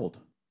world.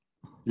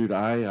 Dude,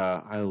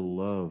 I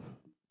love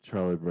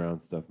Charlie Brown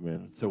stuff,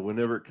 man. So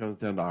whenever it comes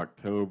down to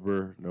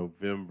October,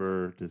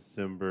 November,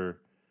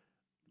 December,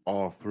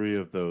 all three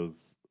of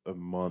those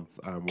months,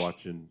 I'm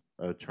watching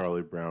a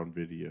Charlie Brown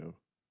video,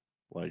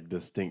 like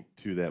distinct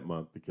to that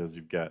month, because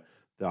you've got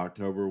the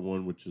October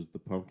one, which is the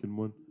pumpkin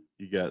one.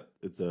 You got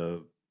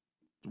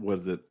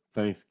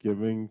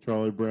Thanksgiving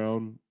Charlie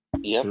Brown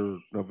for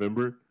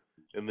November,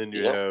 and then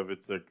you have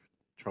it's a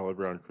Charlie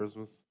Brown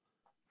Christmas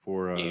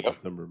for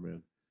December,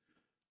 man.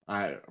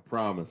 I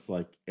promise,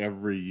 like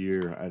every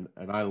year, and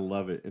I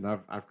love it, and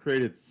I've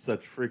created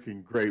such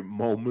freaking great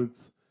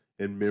moments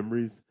and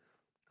memories,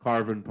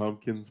 carving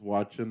pumpkins,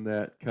 watching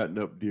that, cutting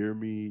up deer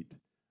meat,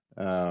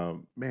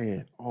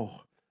 man.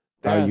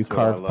 That's you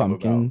carve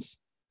pumpkins?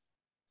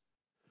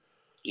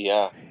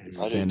 Yeah,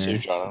 I do too,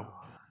 John.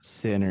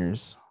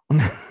 Sinners.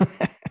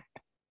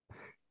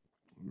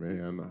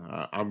 Man,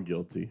 I'm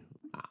guilty.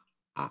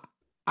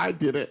 I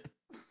did it.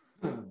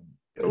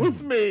 It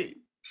was me.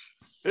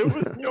 It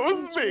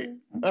was me.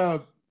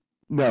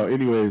 No,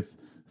 anyways.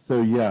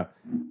 So yeah,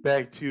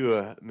 back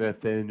to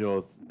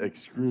Nathaniel's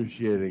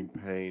excruciating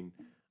pain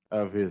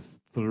of his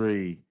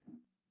 3-stitch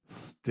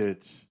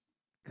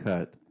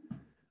cut.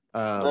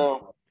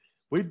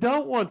 We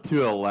don't want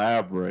to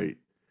elaborate.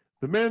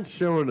 The man's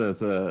showing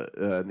us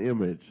an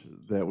image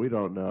that we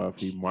don't know if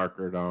he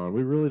markered on.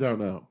 We really don't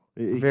know.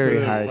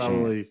 Very high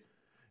chance.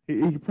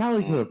 He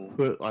probably could have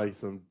put like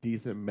some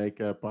decent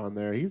makeup on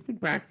there. He's been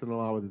practicing a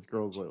lot with his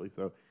girls lately,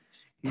 so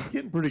he's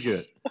getting pretty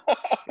good.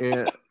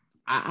 And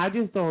I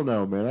just don't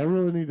know, man. I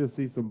really need to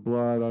see some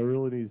blood. I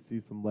really need to see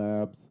some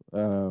labs.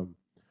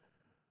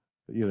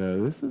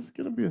 This is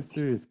going to be a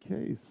serious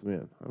case,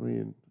 man. I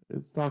mean,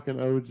 it's talking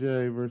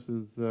OJ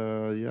versus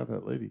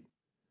that lady.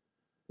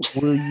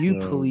 Will you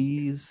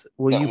please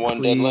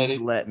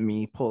let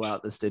me pull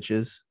out the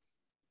stitches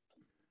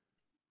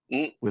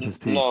with his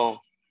teeth? No.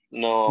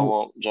 No, I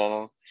won't,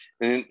 Jono.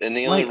 And the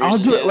only Like, I'll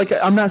reason do it. is, Like,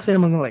 I'm not saying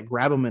I'm gonna like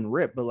grab them and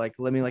rip, but like,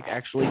 let me like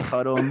actually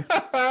cut them,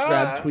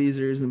 grab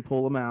tweezers and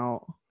pull them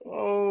out.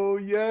 Oh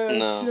yes,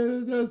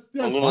 no. yes.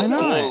 Why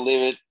not? I'm gonna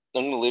leave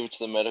it to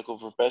the medical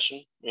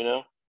profession. You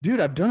know. Dude,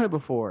 I've done it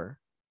before.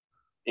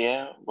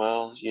 Yeah,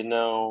 well,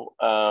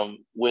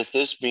 with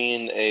this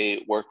being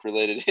a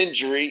work-related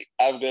injury,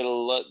 I've got to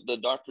let the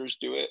doctors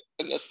do it,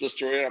 and that's the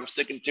story. I'm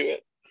sticking to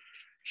it,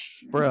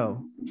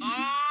 bro.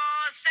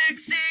 Oh,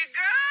 sexy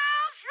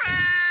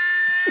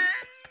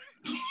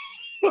girlfriend!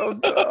 So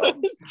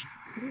dumb.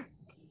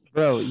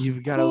 Bro,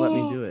 you've got to let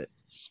me do it.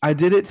 I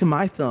did it to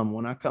my thumb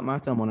when I cut my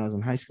thumb when I was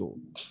in high school.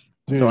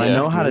 Dude, so I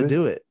know how to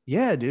do it.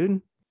 Yeah,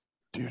 dude.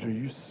 Dude, are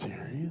you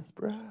serious,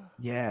 bro?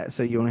 Yeah.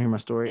 So you want to hear my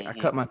story? Mm-hmm.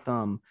 I cut my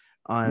thumb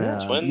on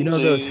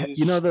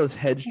those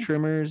hedge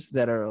trimmers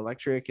that are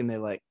electric and they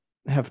like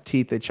have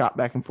teeth they chop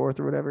back and forth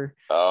or whatever.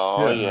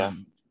 Oh yeah.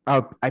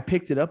 I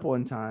picked it up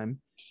one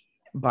time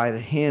by the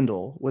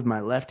handle with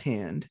my left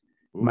hand.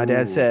 Ooh. My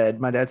dad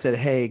said,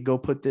 "Hey, go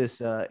put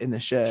this in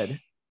the shed."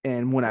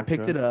 And when I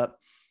picked it up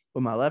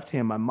with my left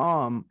hand, my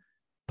mom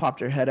popped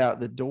her head out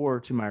the door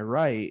to my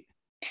right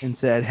and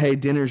said, "Hey,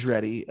 dinner's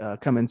ready.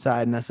 Come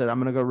inside." And I said, "I'm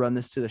going to go run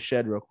this to the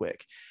shed real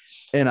quick."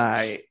 And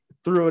I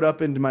threw it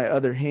up into my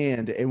other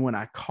hand. And when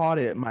I caught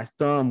it, my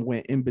thumb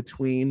went in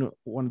between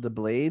one of the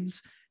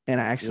blades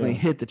and I actually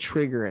hit the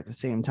trigger at the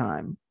same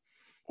time.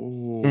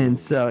 Ooh. And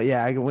so,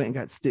 yeah, I went and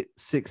got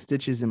 6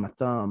 stitches in my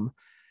thumb.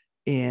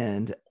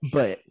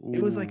 But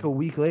it was like a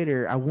week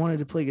later, I wanted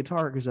to play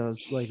guitar because I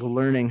was like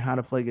learning how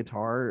to play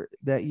guitar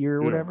that year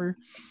or whatever.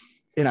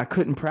 And I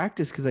couldn't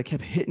practice because I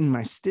kept hitting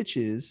my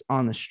stitches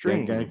on the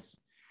strings.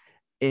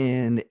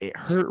 And it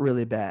hurt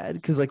really bad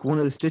because like one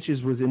of the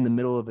stitches was in the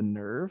middle of a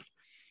nerve.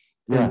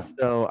 Yeah. And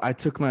so I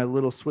took my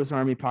little Swiss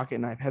Army pocket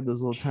knife, had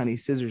those little tiny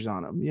scissors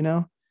on them, you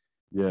know?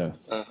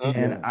 Yes.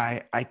 And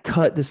I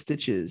cut the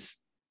stitches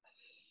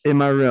in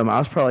my room. I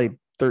was probably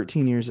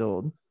 13 years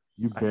old.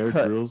 You Bear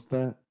Grylls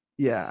that?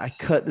 Yeah, I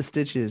cut the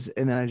stitches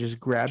and then I just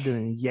grabbed them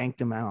and yanked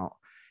them out.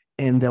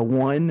 And the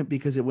one,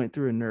 because it went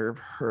through a nerve,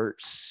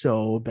 hurt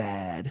so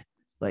bad.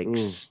 Like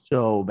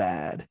so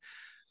bad.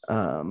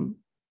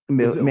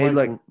 Is it made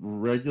like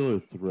regular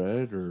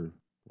thread or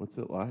what's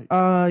it like?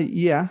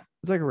 Yeah,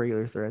 it's like a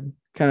regular thread,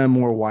 kind of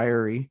more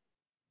wiry,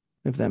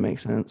 if that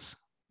makes sense.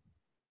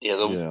 Yeah,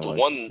 the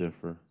one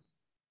stiffer.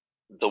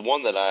 The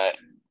ones that I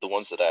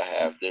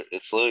have,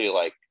 it's literally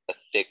like a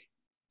thick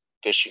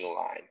fishing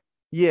line.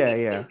 Yeah,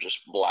 They're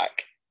just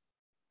black,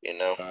 you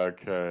know.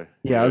 Okay.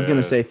 Yeah, I was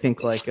gonna say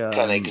think like kind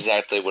of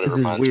exactly what it this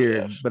reminds is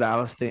weird, me of. but I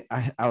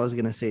was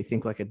gonna say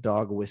think like a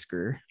dog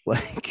whisker,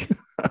 like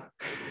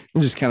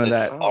just kind of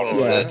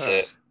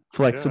that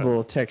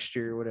flexible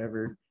texture,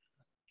 whatever.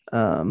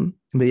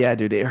 But yeah,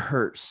 dude, it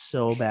hurt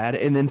so bad.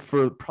 And then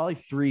for probably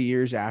 3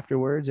 years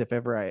afterwards, if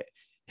ever I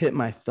hit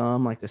my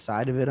thumb, like the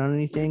side of it on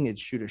anything, it'd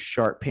shoot a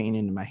sharp pain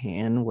into my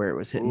hand where it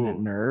was hitting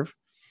that nerve.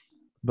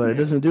 But it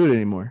doesn't do it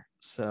anymore.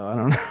 So I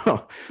don't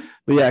know.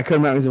 But yeah, I cut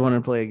them out because I wanted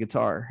to play a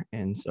guitar.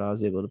 And so I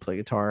was able to play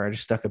guitar. I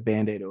just stuck a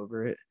Band-Aid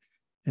over it.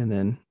 And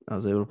then I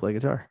was able to play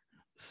guitar.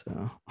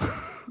 So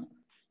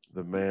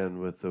the man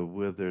with the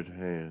withered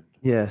hand.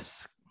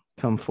 Yes.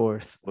 Come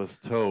forth. Was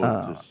told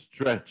to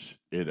stretch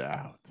it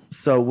out.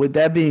 So with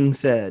that being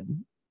said,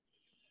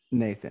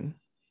 Nathan,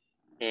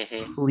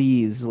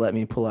 please let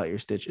me pull out your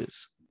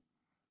stitches.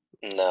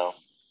 No.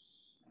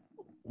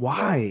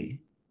 Why?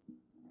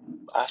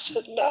 I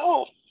said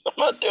no. I'm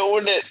not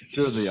doing it. I'm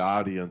sure the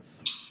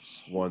audience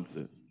wants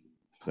it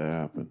to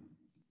happen.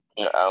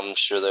 Yeah, I'm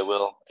sure they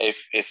will.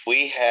 If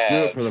we have, do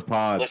it for the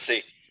pod. Let's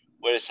see.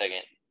 Wait a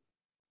second.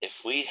 If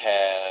we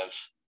have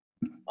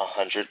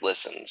 100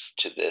 listens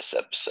to this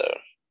episode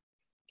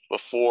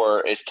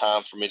before it's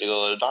time for me to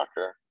go to the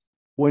doctor.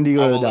 When do you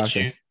go to the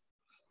doctor?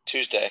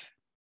 Tuesday.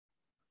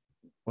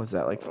 What's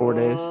that, like 4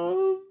 days?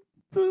 Oh,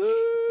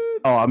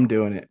 I'm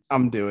doing it.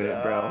 I'm doing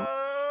it, bro.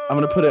 I'm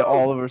going to put it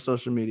all over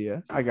social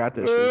media. I got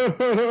this,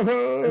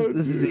 dude.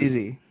 This is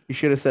easy. You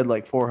should have said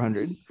like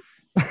 400.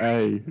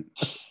 Hey,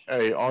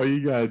 all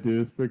you got to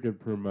do is freaking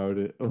promote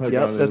it. Like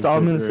yep, that's all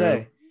I'm going to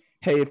say.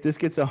 Hey, if this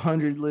gets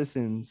 100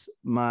 listens,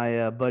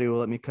 my buddy will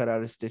let me cut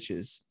out his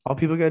stitches. All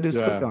people got to do is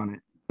click on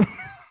it.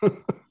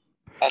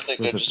 I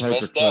think I just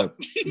messed up.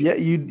 Yeah,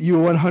 you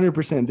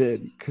 100%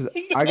 did. Because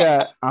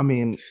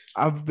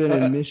I've been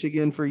in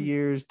Michigan for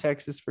years,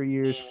 Texas for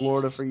years,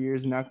 Florida for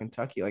years, and now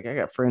Kentucky. Like, I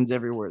got friends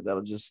everywhere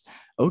that'll just,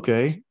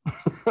 okay.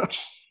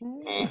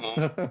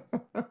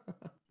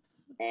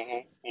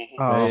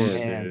 Oh,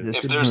 man.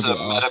 If there's a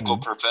medical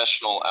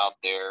professional out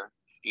there,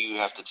 you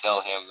have to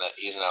tell him that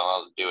he's not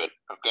allowed to do it.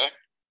 Okay?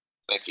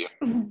 Thank you.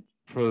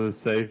 For the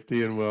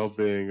safety and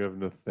well-being of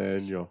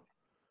Nathaniel.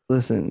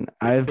 Listen,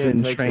 I've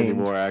been trained. Any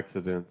more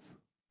accidents.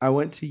 I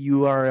went to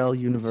URL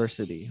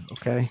University.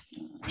 Okay.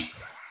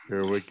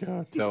 Here we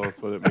go. Tell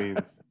us what it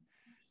means.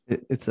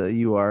 It's a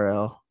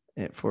URL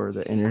for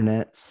the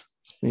internets.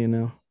 You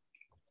know.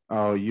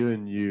 Oh, you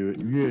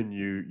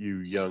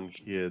young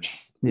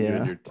kids. Yeah. You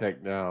and your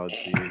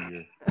technology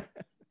and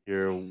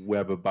your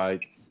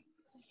webabytes.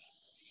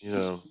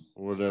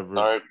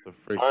 whatever the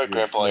freak all right,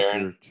 your Grandpa Snicker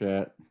Aaron.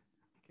 chat.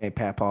 Hey,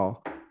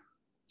 Papaw.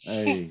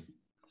 Hey,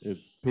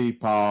 it's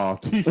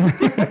Peepaw.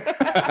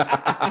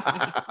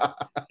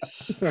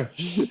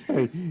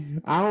 Hey,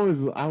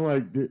 I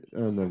like.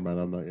 Oh, never mind.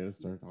 I'm not gonna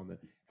start on that.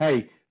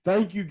 Hey,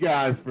 thank you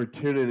guys for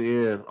tuning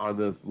in on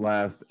this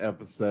last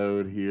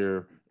episode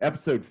here,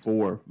 episode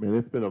 4. Man,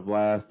 it's been a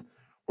blast.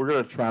 We're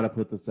gonna try to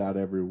put this out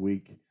every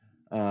week.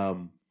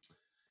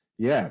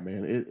 Yeah,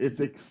 man, it's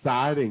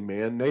exciting,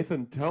 man.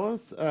 Nathan, tell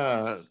us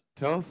a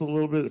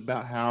little bit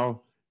about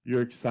how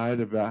you're excited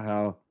about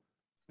how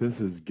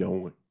this is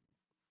going.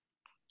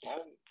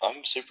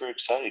 I'm super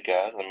excited,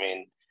 guys. I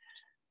mean,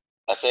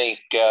 I think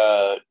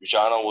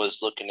Jana was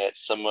looking at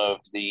some of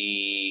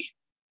the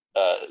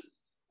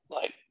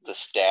like the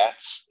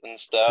stats and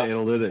stuff. The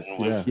analytics,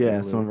 and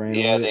yeah, some of our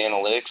analytics. Yeah, the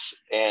analytics,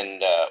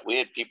 and we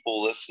had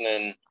people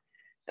listening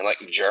in like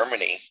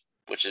Germany,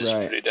 which is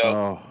pretty dope.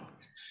 Oh,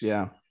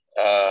 yeah.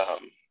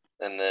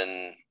 And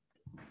then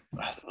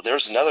there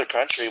was another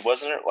country,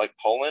 wasn't it? Like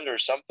Poland or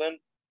something?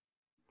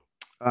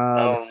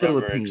 I don't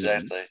remember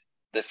exactly.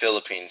 The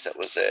Philippines, that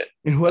was it.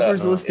 And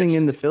whoever's listening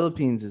in the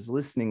Philippines is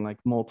listening like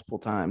multiple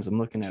times. I'm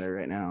looking at it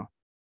right now.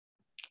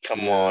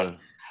 Come on.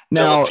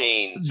 Now,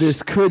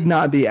 this could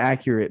not be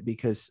accurate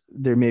because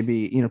there may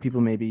be,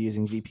 people may be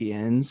using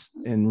VPNs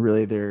and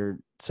really they're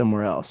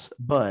somewhere else,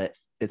 but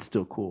it's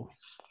still cool.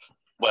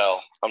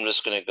 Well, I'm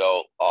just going to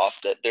go off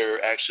that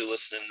they're actually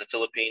listening in the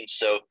Philippines.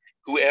 So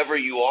whoever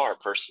you are,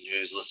 person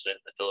who's listening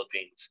in the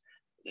Philippines,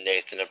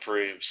 Nathan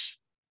approves.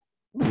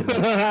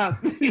 Yes.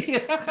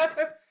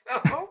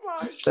 Oh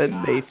my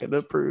God. Nathan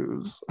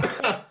approves.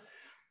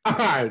 All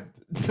right.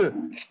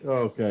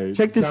 Okay.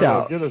 Check this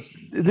out.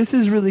 This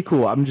is really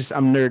cool. I'm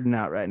nerding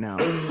out right now.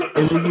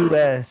 In the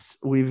US,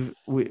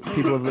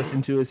 people have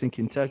listened to us in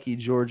Kentucky,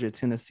 Georgia,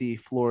 Tennessee,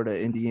 Florida,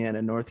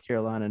 Indiana, North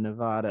Carolina,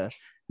 Nevada,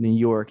 New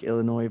York,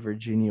 Illinois,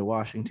 Virginia,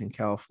 Washington,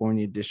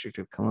 California, District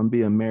of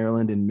Columbia,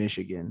 Maryland, and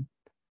Michigan.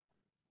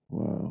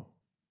 Wow.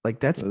 Like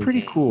that's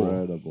pretty cool.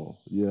 Incredible.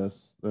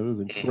 Yes, that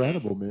is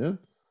incredible, man.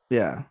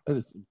 Yeah. That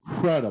is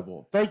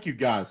incredible. Thank you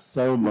guys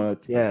so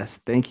much. Yes,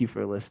 thank you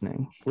for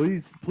listening.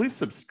 Please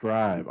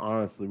subscribe.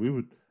 Honestly,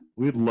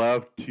 we'd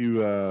love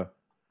to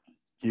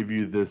give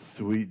you this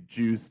sweet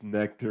juice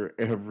nectar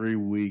every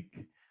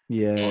week.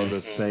 Yes. On the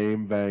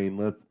same vein.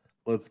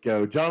 Let's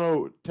go.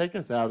 Jono, take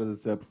us out of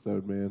this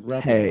episode,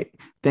 man. Hey,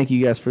 thank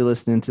you guys for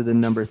listening to the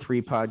number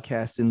 3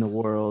 podcast in the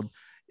world.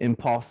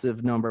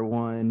 Impulsive number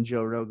 1,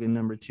 Joe Rogan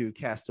number 2,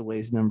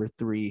 Castaways number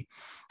 3.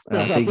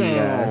 Thank you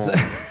guys.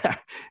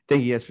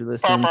 Thank you guys for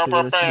listening to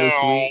us this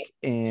week,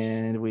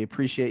 and we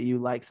appreciate you.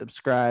 Like,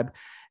 subscribe,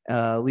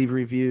 leave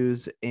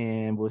reviews,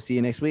 and we'll see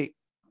you next week.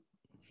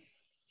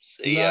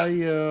 See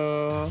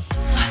ya.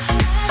 Bye.